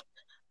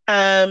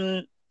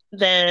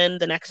 Then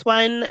the next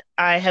one,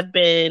 I have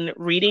been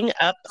reading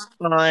up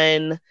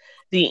on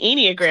the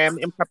Enneagram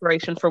in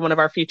preparation for one of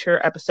our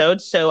future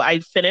episodes. So I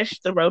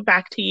finished The Road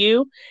Back to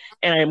You,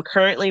 and I'm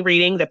currently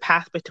reading The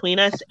Path Between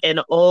Us.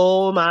 And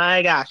oh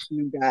my gosh,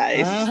 you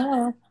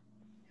guys.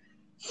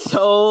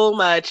 So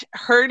much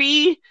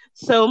hurty,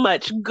 so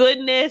much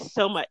goodness,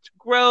 so much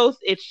growth.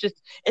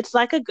 It's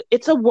like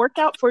it's a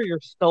workout for your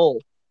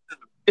soul.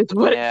 It's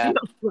what it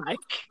feels like.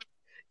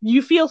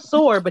 You feel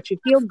sore, but you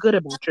feel good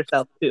about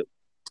yourself too.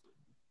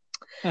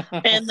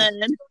 And then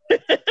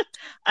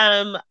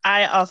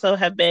I also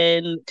have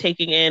been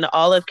taking in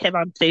all of Kev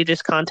on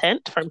Stage's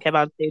content from Kev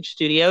on Stage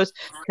Studios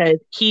because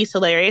he's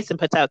hilarious and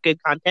puts out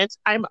good content.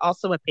 I'm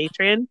also a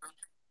patron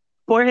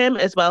for him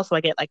as well, so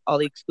I get like all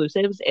the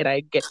exclusives and I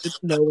get to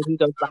know when he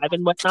goes live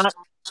and whatnot.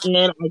 And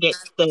then I get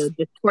the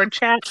Discord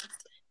chat,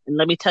 and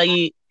let me tell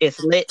you, it's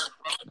lit.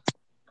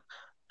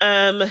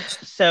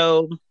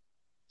 So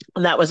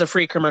that was a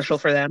free commercial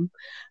for them.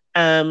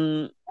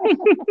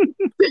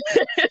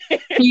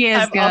 He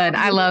is good.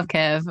 I love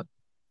Kev.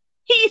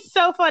 He's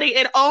so funny.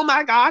 And oh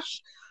my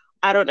gosh,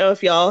 I don't know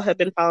if y'all have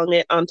been following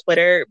it on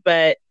Twitter,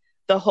 but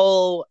the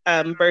whole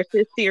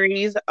Versus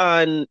series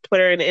on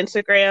Twitter and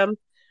Instagram,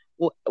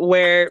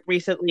 where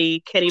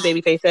recently Kenny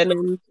Babyface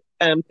Edmonds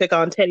took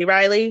on Teddy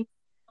Riley.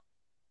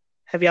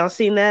 Have y'all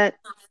seen that?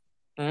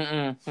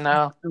 No.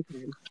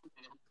 Okay.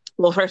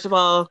 Well, first of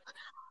all,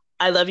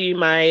 I love you,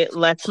 my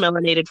less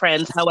melanated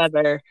friends.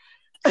 However,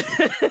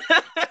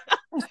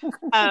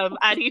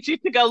 I need you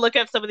to go look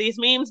up some of these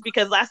memes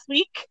because last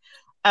week,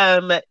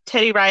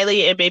 Teddy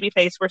Riley and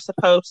Babyface were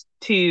supposed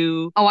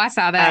to I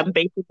saw that.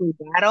 basically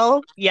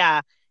battle.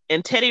 Yeah.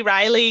 And Teddy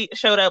Riley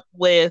showed up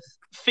with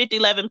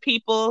 11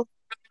 people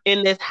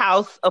in this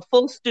house, a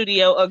full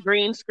studio, a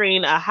green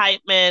screen, a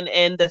hype man,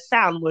 and the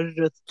sound was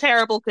just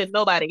terrible. Could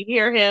nobody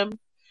hear him?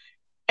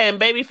 And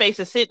Babyface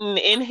is sitting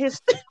in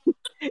his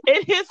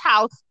in his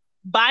house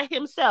by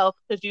himself,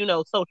 because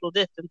social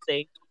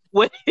distancing,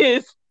 with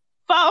his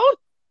phone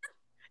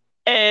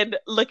and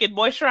looking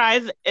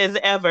moisturized as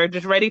ever,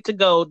 just ready to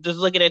go, just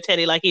looking at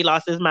Teddy like he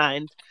lost his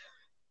mind.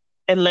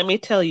 And let me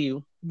tell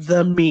you,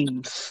 the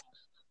memes.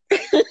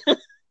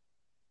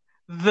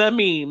 The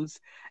memes.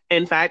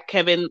 In fact,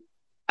 Kevin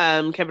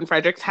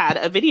Fredericks had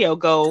a video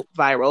go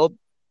viral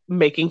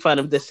making fun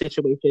of this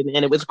situation,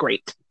 and it was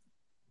great.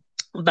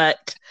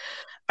 But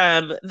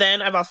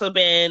then I've also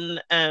been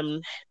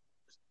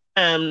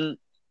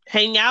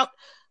hanging out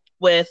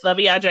with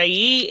Lovey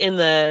Ajayi in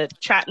the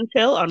chat and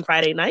chill on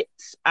Friday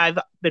nights. I've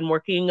been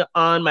working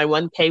on my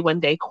 1K 1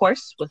 day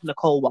course with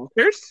Nicole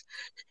Walters.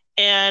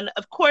 And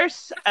of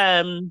course,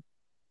 one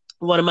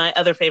of my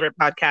other favorite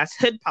podcasts,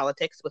 Hood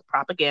Politics with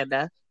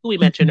Propaganda, who we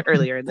mentioned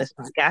earlier in this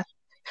podcast.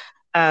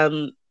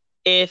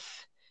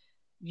 If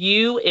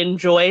you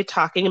enjoy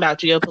talking about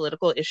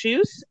geopolitical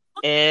issues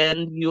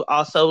and you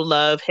also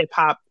love hip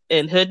hop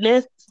and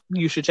hoodness,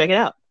 you should check it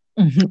out.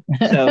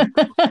 So those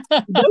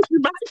are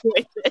my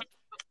choices.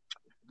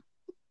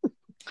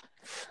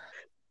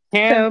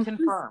 Can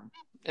confirm.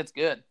 It's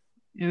good.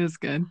 It was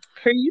good.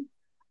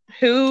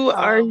 Who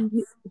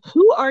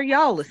are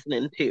y'all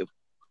listening to?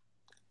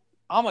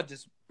 I'm gonna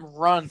just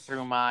run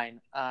through mine.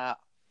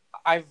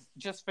 I've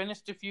just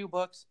finished a few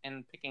books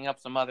and picking up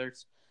some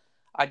others.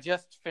 I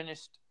just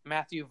finished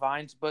Matthew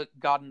Vine's book,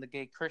 God and the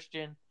Gay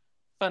Christian.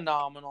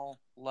 Phenomenal.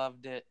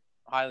 Loved it.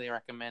 Highly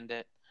recommend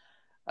it.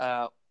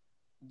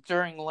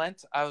 During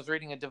Lent, I was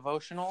reading a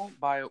devotional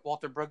by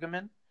Walter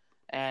Brueggemann,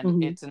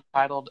 and it's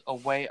entitled A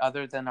Way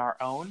Other Than Our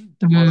Own,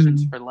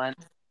 Devotions for Lent.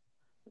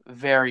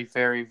 Very,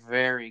 very,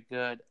 very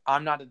good.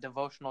 I'm not a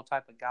devotional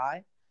type of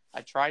guy,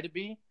 I try to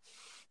be.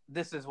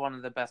 This is one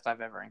of the best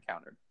I've ever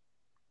encountered.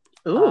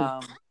 Ooh.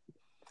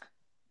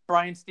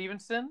 Bryan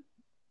Stevenson,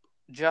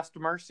 Just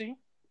Mercy,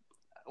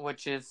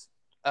 which is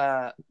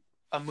a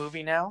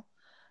movie now.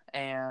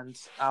 And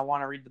I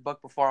want to read the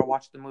book before I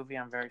watch the movie.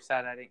 I'm very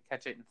sad I didn't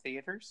catch it in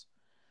theaters.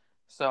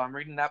 So I'm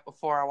reading that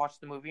before I watch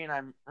the movie, and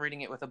I'm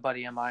reading it with a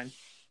buddy of mine.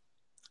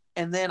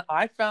 And then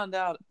I found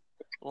out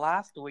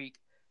last week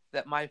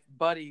that my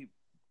buddy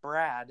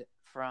Brad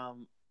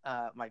from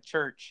my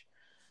church,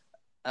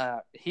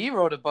 he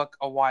wrote a book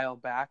a while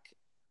back,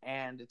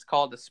 and it's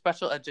called A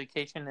Special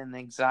Education in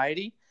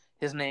Anxiety.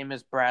 His name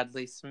is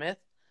Bradley Smith,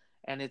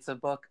 and it's a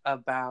book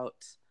about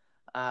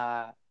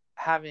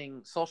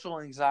having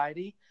social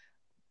anxiety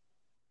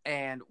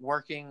and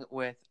working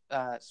with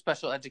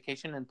special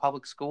education in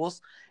public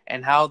schools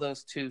and how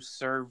those two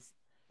serve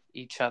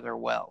each other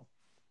well.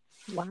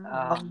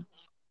 Wow.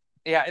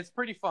 Yeah, it's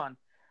pretty fun.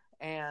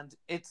 And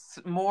it's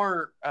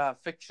more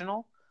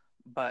fictional,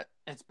 but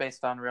it's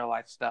based on real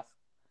life stuff.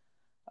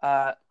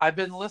 I've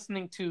been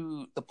listening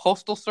to the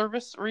Postal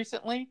Service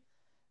recently.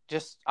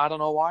 Just, I don't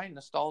know why,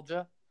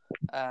 nostalgia.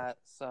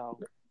 So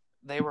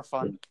they were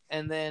fun.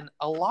 And then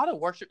a lot of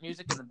worship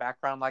music in the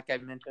background, like I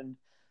mentioned.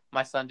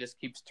 My son just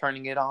keeps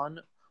turning it on,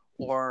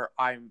 or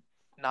I'm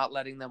not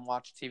letting them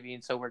watch TV,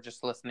 and so we're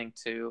just listening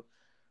to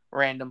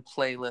random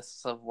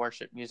playlists of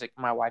worship music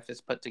my wife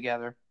has put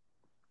together.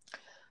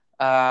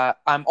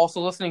 I'm also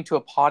listening to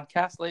a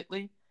podcast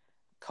lately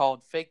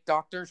called Fake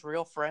Doctors,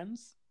 Real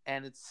Friends,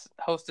 and it's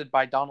hosted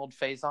by Donald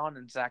Faison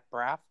and Zach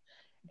Braff,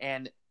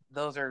 and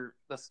those are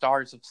the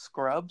stars of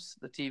Scrubs,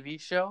 the TV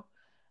show,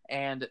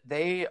 and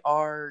they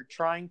are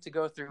trying to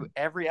go through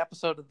every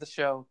episode of the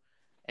show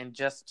and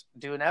just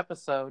do an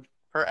episode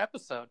per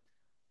episode.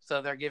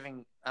 So they're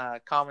giving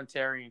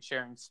commentary and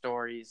sharing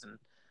stories, and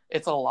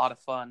it's a lot of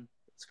fun.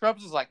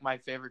 Scrubs is like my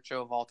favorite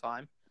show of all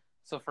time.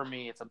 So for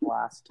me, it's a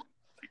blast.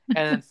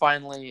 And then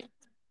finally,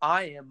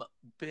 I am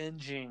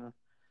binging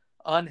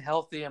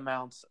unhealthy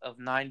amounts of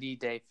 90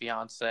 Day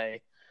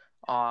Fiancé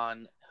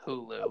on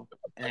Hulu,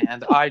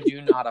 and I do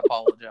not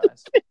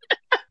apologize.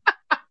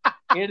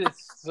 It is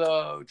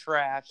so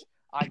trash.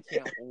 I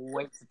can't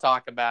wait to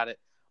talk about it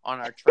on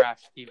our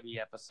Trash TV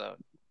episode.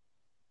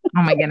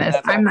 Oh my goodness.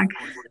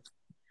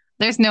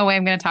 There's no way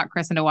I'm going to talk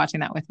Chris into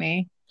watching that with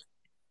me.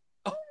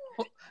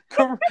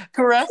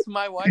 Caress,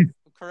 my wife,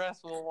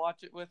 Caress will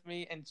watch it with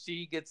me, and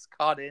she gets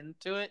caught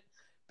into it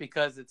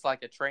because it's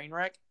like a train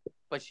wreck,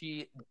 but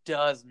she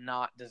does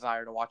not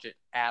desire to watch it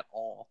at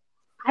all.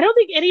 I don't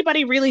think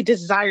anybody really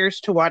desires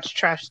to watch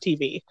trash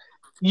TV.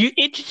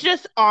 It's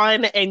just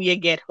on and you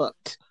get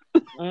hooked.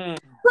 We'll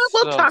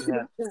talk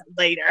about that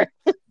later.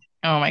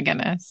 Oh my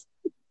goodness.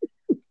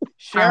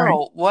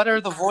 Cheryl, what are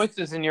the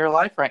voices in your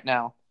life right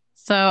now?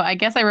 So I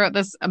guess I wrote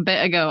this a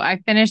bit ago. I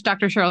finished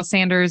Dr. Cheryl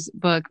Sanders'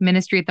 book,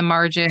 Ministry at the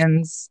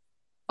Margins,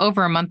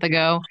 over a month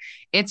ago.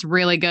 It's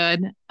really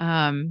good.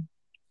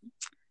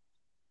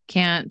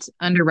 Can't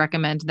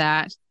under-recommend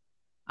that.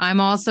 I'm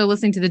also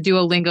listening to the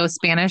Duolingo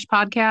Spanish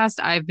podcast.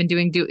 I've been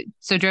doing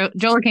so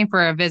Jola came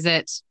for a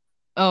visit,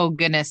 oh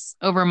goodness,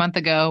 over a month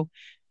ago.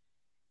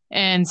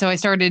 And so I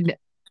started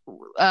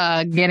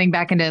getting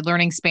back into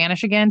learning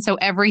Spanish again. So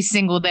every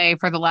single day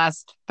for the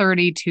last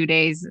 32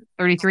 days,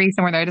 33,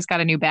 somewhere there, I just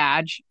got a new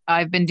badge.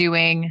 I've been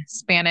doing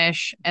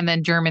Spanish and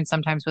then German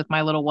sometimes with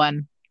my little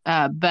one.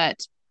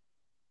 But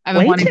I've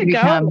been wanting to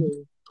become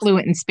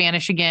fluent in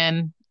Spanish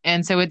again.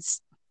 And so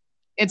it's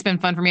been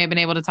fun for me. I've been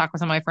able to talk with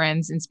some of my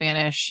friends in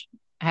Spanish.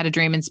 I had a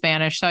dream in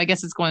Spanish. So I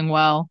guess it's going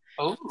well.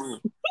 Oh,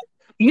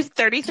 you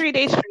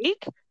 33-day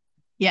streak?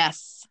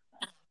 Yes.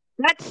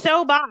 That's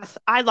so boss.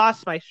 I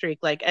lost my streak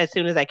like as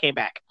soon as I came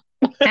back.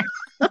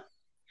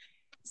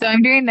 So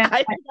I'm doing that. I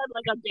think I'm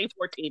like on day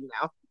 14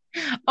 now.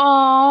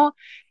 Oh,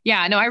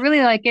 yeah. No, I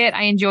really like it.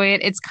 I enjoy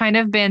it. It's kind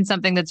of been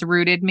something that's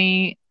rooted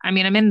me. I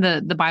mean, I'm in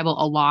the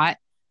Bible a lot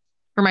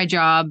for my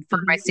job, for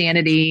my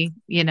sanity,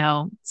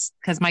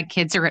 because my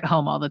kids are at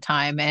home all the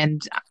time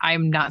and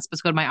I'm not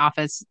supposed to go to my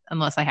office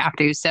unless I have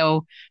to.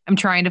 So I'm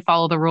trying to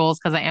follow the rules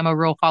because I am a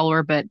rule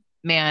follower, but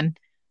man,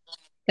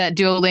 that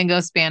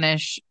Duolingo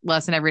Spanish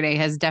lesson every day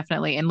has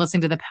definitely, and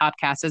listening to the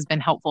podcast has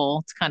been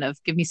helpful to kind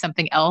of give me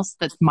something else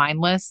that's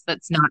mindless,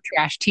 that's not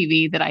trash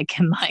TV, that I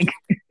can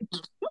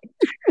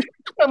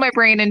put my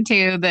brain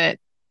into, that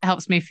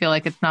helps me feel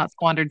like it's not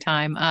squandered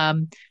time.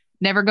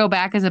 Never Go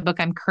Back is a book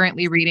I'm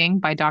currently reading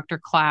by Dr.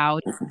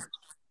 Cloud.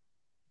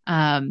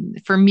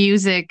 For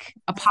music,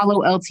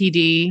 Apollo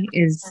LTD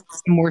is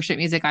some worship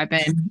music I've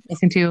been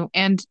listening to.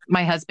 And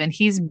my husband,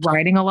 he's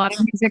writing a lot of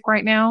music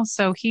right now.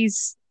 So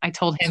I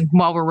told him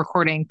while we're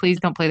recording, please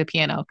don't play the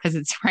piano because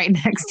it's right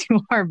next to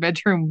our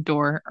bedroom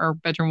door or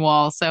bedroom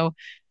wall. So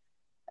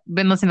I've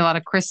been listening to a lot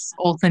of Chris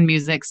Olsen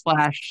music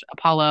 /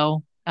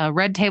 Apollo.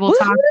 Red Table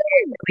Talk.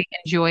 I really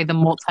enjoy the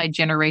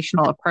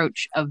multi-generational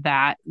approach of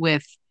that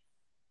with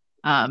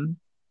Jada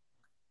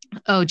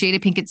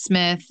Pinkett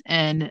Smith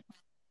and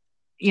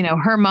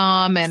her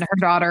mom and her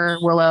daughter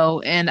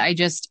Willow, and I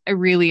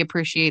really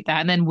appreciate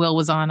that. And then Will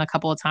was on a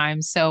couple of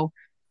times, so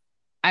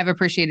I've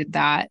appreciated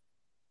that.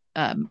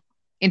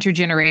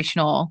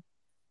 intergenerational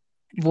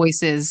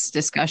voices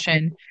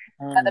discussion.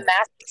 The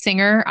Masked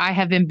Singer, I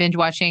have been binge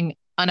watching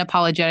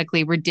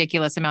unapologetically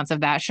ridiculous amounts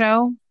of that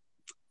show.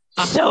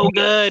 So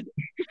good.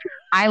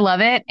 I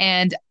love it.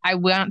 And I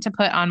want to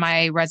put on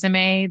my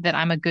resume that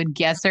I'm a good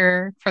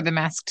guesser for The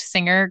Masked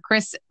Singer.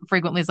 Chris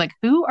frequently is like,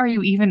 who are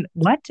you even?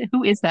 What?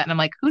 Who is that? And I'm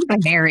like, who did I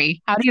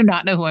marry? How do you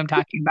not know who I'm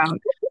talking about?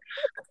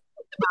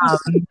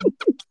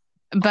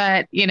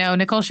 But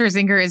Nicole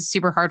Scherzinger is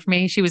super hard for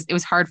me. It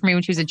was hard for me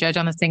when she was a judge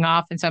on the Sing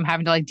Off. And so I'm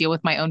having to like deal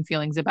with my own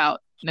feelings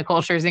about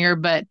Nicole Scherzinger.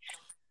 But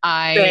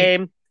I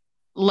Same.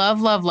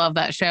 love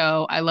that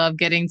show. I love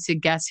getting to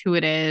guess who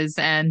it is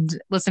and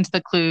listen to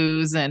the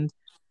clues. And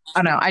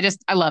I don't know.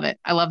 I love it.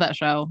 I love that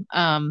show.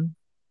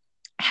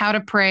 How to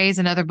Pray is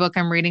another book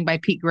I'm reading by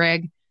Pete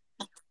Greig.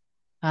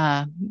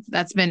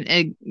 That's been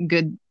a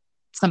good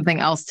something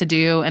else to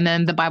do. And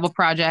then the Bible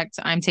Project,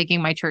 I'm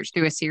taking my church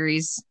through a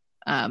series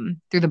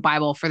through the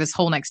Bible for this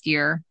whole next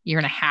year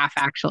and a half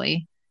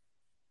actually,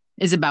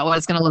 is about what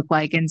it's going to look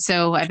like. And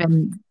so I've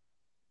been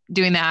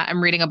doing that.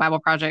 I'm reading a Bible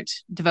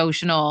Project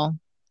devotional,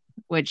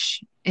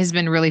 which has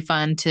been really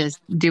fun to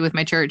do with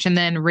my church. And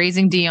then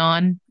Raising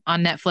Dion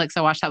on Netflix.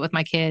 I watched that with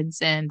my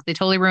kids and they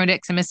totally ruined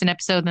it because I missed an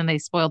episode and then they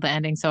spoiled the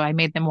ending. So I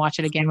made them watch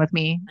it again with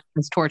me.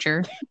 It's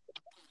torture.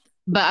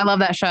 But I love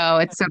that show.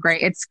 It's so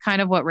great. It's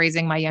kind of what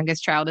raising my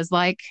youngest child is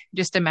like.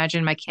 Just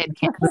imagine my kid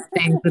can't do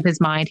things with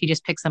his mind. He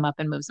just picks them up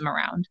and moves them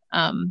around.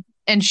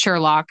 And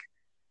Sherlock.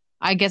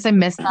 I guess I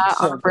missed that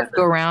on the first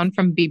go around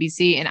from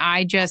BBC. And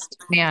I just,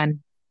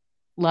 man,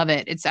 love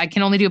it. I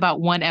can only do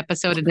about one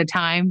episode at a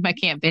time. I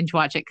can't binge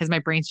watch it because my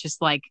brain's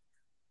just like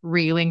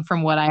reeling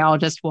from what I all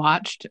just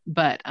watched.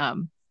 But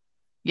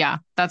yeah,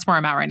 that's where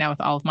I'm at right now with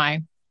all of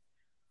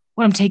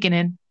what I'm taking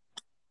in.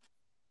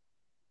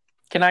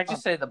 Can I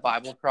just say the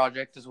Bible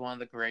Project is one of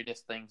the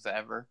greatest things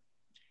ever?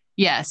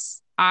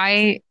 Yes.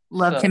 I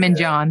love Tim and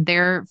John.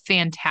 They're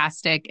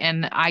fantastic.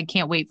 And I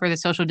can't wait for the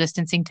social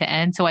distancing to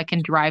end so I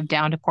can drive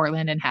down to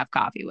Portland and have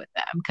coffee with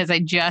them because I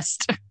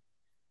just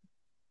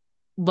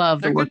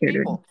love the work they're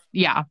doing.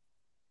 Yeah.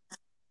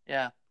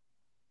 Yeah.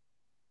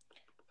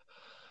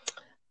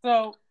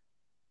 So,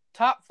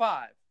 top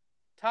five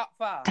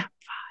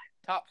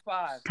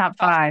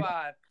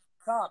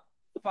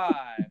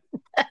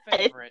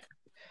favorite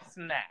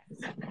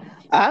snacks.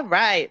 All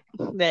right.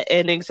 The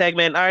ending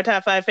segment, our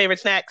top 5 favorite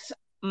snacks.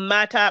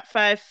 My top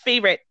 5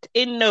 favorite,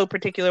 in no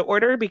particular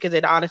order, because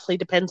it honestly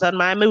depends on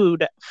my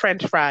mood.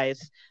 French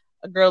fries.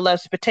 A girl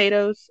loves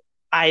potatoes.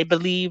 I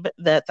believe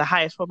that the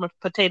highest form of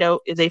potato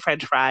is a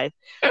French fry.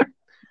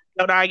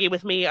 Don't argue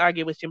with me,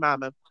 argue with your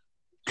mama.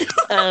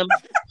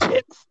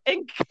 Chips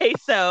and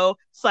queso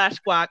 /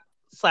 guac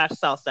 /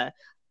 salsa.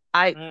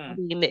 I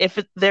mean, if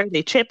there's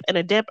a chip and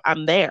a dip,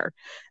 I'm there.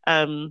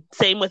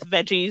 Same with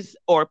veggies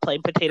or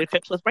plain potato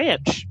chips with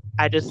ranch.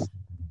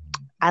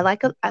 I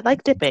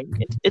like dipping.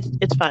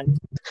 It's fun.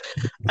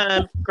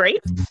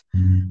 Grapes.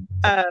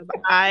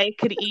 I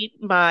could eat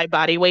my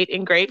body weight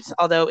in grapes,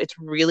 although it's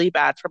really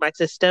bad for my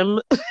system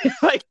if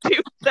I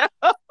do so.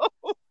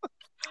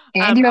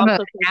 And you have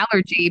an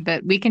allergy,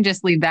 but we can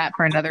just leave that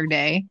for another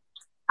day.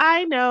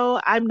 I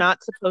know I'm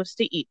not supposed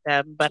to eat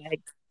them, but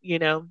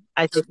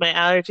I take my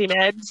allergy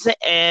meds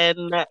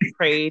and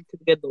pray to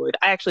the good Lord.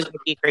 I actually don't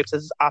eat grapes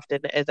as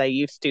often as I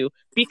used to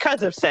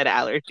because of said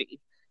allergy.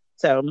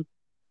 So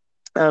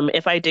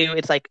if I do,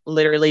 it's like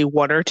literally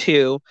 1 or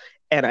 2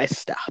 and I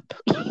stop.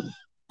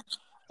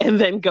 And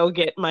then go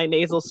get my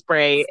nasal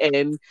spray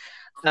and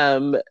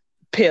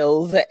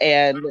pills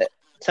and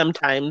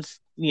sometimes,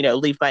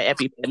 leave my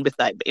EpiPen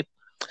beside me.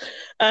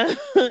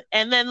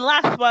 And then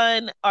last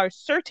one are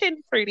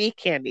certain fruity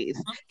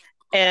candies.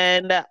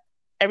 And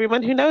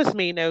everyone who knows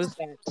me knows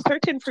that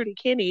certain fruity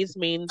candies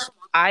means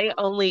I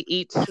only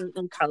eat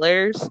certain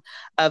colors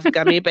of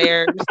gummy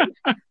bears,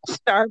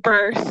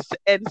 Starburst,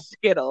 and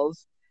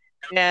Skittles.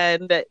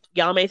 And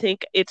y'all may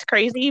think it's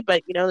crazy,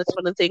 but that's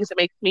one of the things that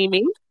makes me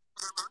me.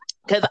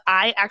 Because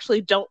I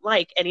actually don't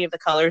like any of the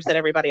colors that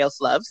everybody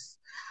else loves.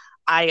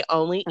 I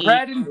only eat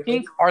red and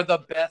pink are the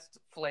best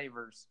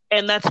flavors.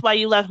 And that's why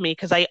you love me,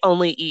 because I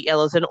only eat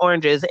yellows and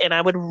oranges, and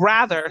I would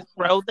rather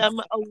throw them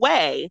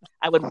away.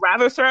 I would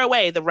rather throw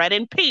away the red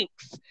and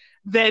pinks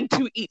than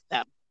to eat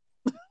them.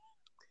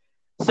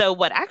 So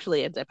what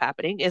actually ends up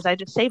happening is I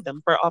just save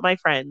them for all my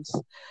friends.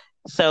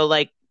 So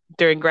like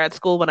during grad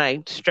school when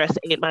I stress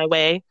ate my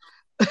way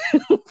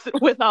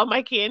with all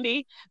my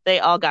candy, they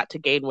all got to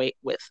gain weight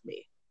with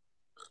me.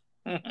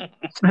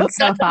 That's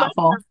so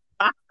thoughtful.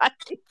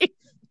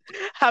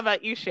 How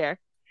about you, Cher?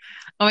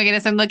 Oh my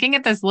goodness, I'm looking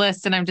at this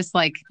list and I'm just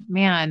like,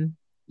 man,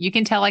 you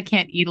can tell I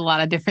can't eat a lot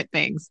of different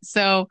things.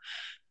 So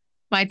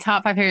my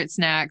top 5 favorite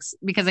snacks,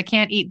 because I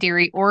can't eat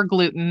dairy or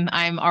gluten,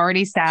 I'm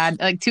already sad.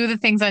 Like 3 of the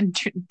things on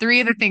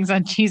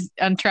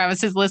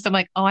Travis's list, I'm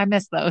like, oh, I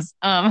missed those.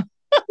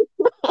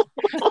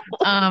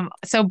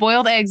 So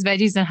boiled eggs,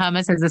 veggies, and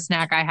hummus is a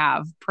snack I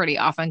have pretty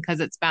often because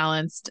it's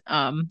balanced.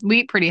 We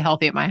eat pretty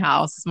healthy at my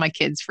house. My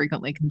kids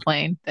frequently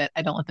complain that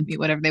I don't let them eat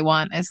whatever they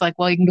want. It's like,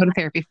 well, you can go to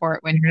therapy for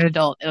it when you're an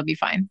adult. It'll be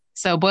fine.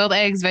 So boiled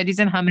eggs, veggies,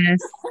 and hummus.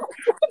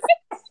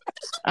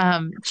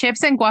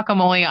 Chips and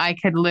guacamole, I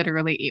could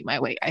literally eat my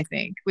weight, I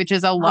think, which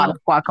is a lot of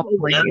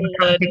guacamole. It would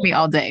probably take me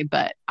all day,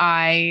 but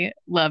I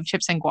love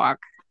chips and guac.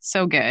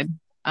 So good.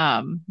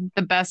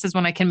 The best is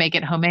when I can make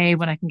it homemade,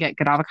 when I can get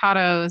good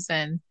avocados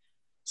and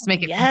just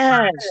make it.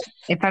 Yes.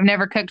 If I've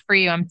never cooked for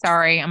you, I'm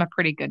sorry. I'm a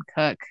pretty good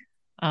cook.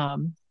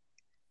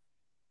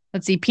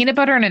 Let's see, peanut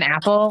butter and an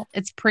apple.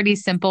 It's pretty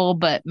simple,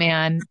 but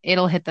man,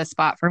 it'll hit the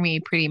spot for me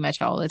pretty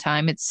much all the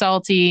time. It's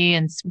salty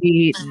and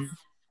sweet, and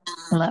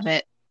I love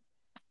it.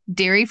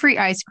 Dairy-free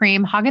ice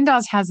cream.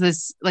 Haagen-Dazs has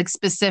this, like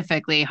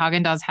specifically,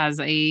 Haagen-Dazs has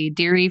a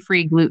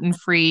dairy-free,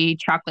 gluten-free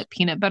chocolate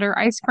peanut butter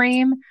ice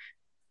cream.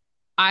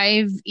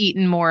 I've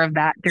eaten more of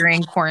that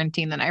during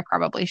quarantine than I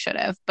probably should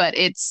have, but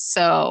it's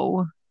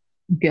so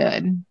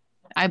good.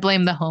 I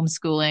blame the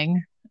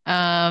homeschooling.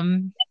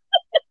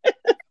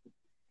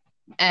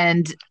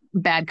 And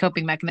bad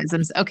coping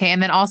mechanisms. Okay,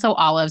 and then also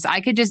olives. I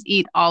could just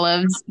eat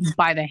olives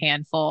by the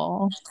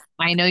handful.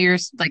 I know you're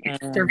like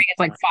serving it's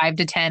like 5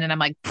 to 10, and I'm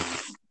like,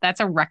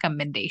 that's a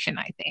recommendation,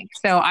 I think.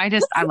 So I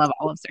love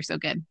olives. They're so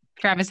good.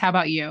 Travis, how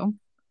about you?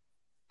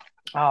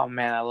 Oh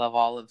man, I love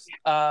olives.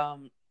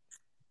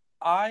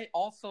 I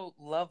also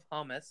love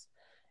hummus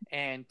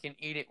and can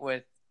eat it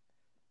with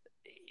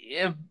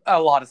a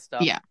lot of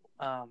stuff. Yeah.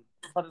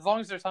 But as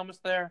long as there's hummus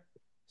there,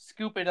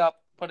 scoop it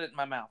up, put it in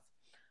my mouth.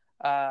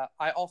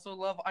 I also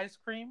love ice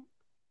cream,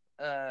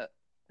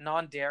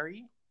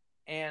 non-dairy,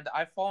 and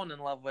I've fallen in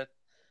love with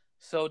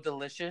So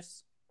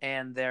Delicious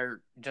and their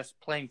just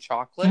plain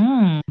chocolate.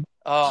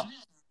 Oh,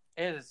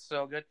 it is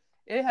so good.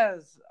 It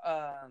has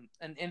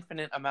an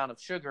infinite amount of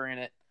sugar in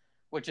it,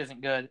 which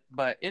isn't good,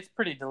 but it's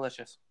pretty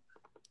delicious.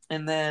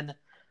 And then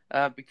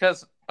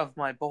because of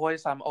my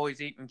boys, I'm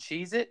always eating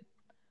Cheez-It,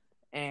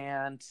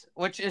 and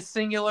which is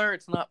singular.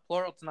 It's not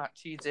plural. It's not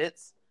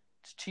Cheez-Its.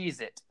 It's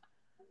Cheez-It.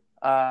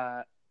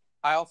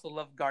 I also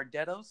love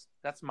Gardettos.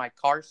 That's my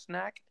car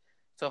snack.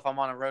 So if I'm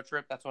on a road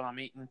trip, that's what I'm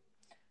eating.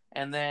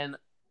 And then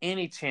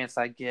any chance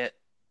I get,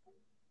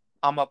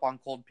 I'm up on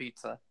cold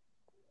pizza.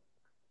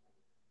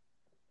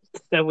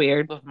 So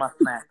weird. Those are my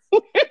snacks.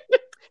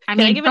 I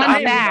mean, give it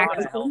fun a fact, I'm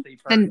not a healthy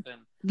person.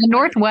 the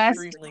Northwest.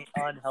 I'm an extremely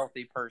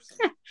unhealthy person.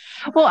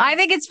 Well, I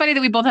think it's funny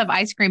that we both have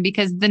ice cream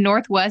because the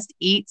Northwest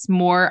eats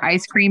more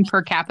ice cream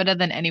per capita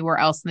than anywhere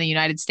else in the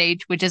United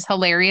States, which is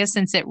hilarious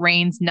since it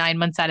rains 9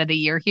 months out of the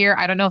year here.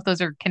 I don't know if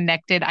those are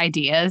connected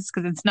ideas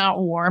because it's not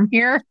warm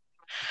here.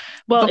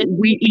 Well,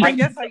 I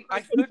guess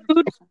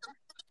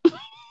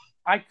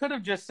I could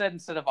have just said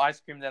instead of ice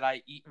cream that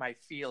I eat my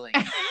feelings.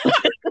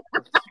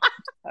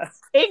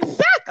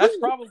 Exactly. That's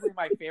probably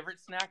my favorite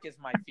snack is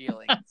my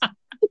feelings.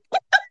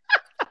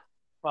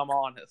 If I'm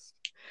honest.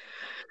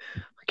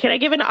 Can I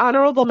give an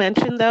honorable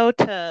mention, though,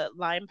 to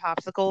lime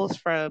popsicles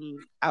from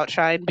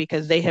Outshine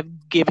because they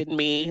have given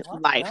me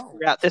life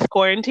throughout this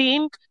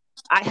quarantine?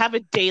 I have a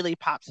daily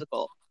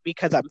popsicle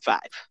because I'm 5.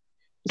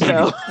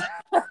 So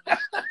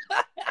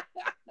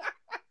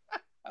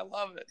I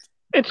love it.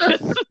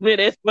 It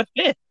is what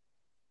it is.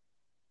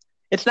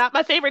 It's not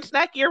my favorite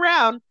snack year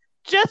round.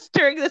 Just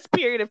during this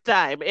period of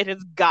time, it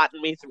has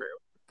gotten me through.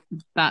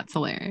 That's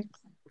hilarious.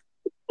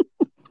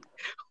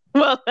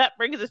 Well, that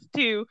brings us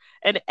to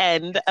an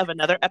end of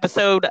another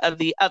episode of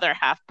the Other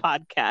Half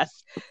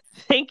podcast.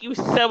 Thank you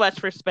so much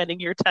for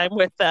spending your time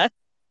with us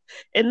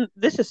in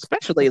this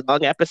especially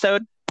long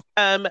episode.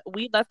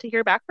 We'd love to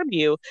hear back from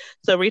you.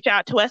 So reach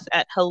out to us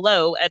at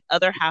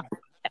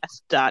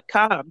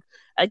hello@otherhalfpodcast.com.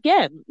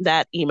 Again,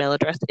 that email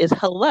address is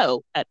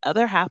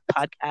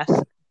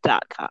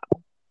hello@otherhalfpodcast.com.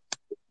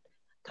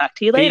 Talk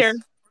to you later.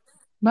 Peace.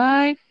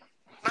 Bye.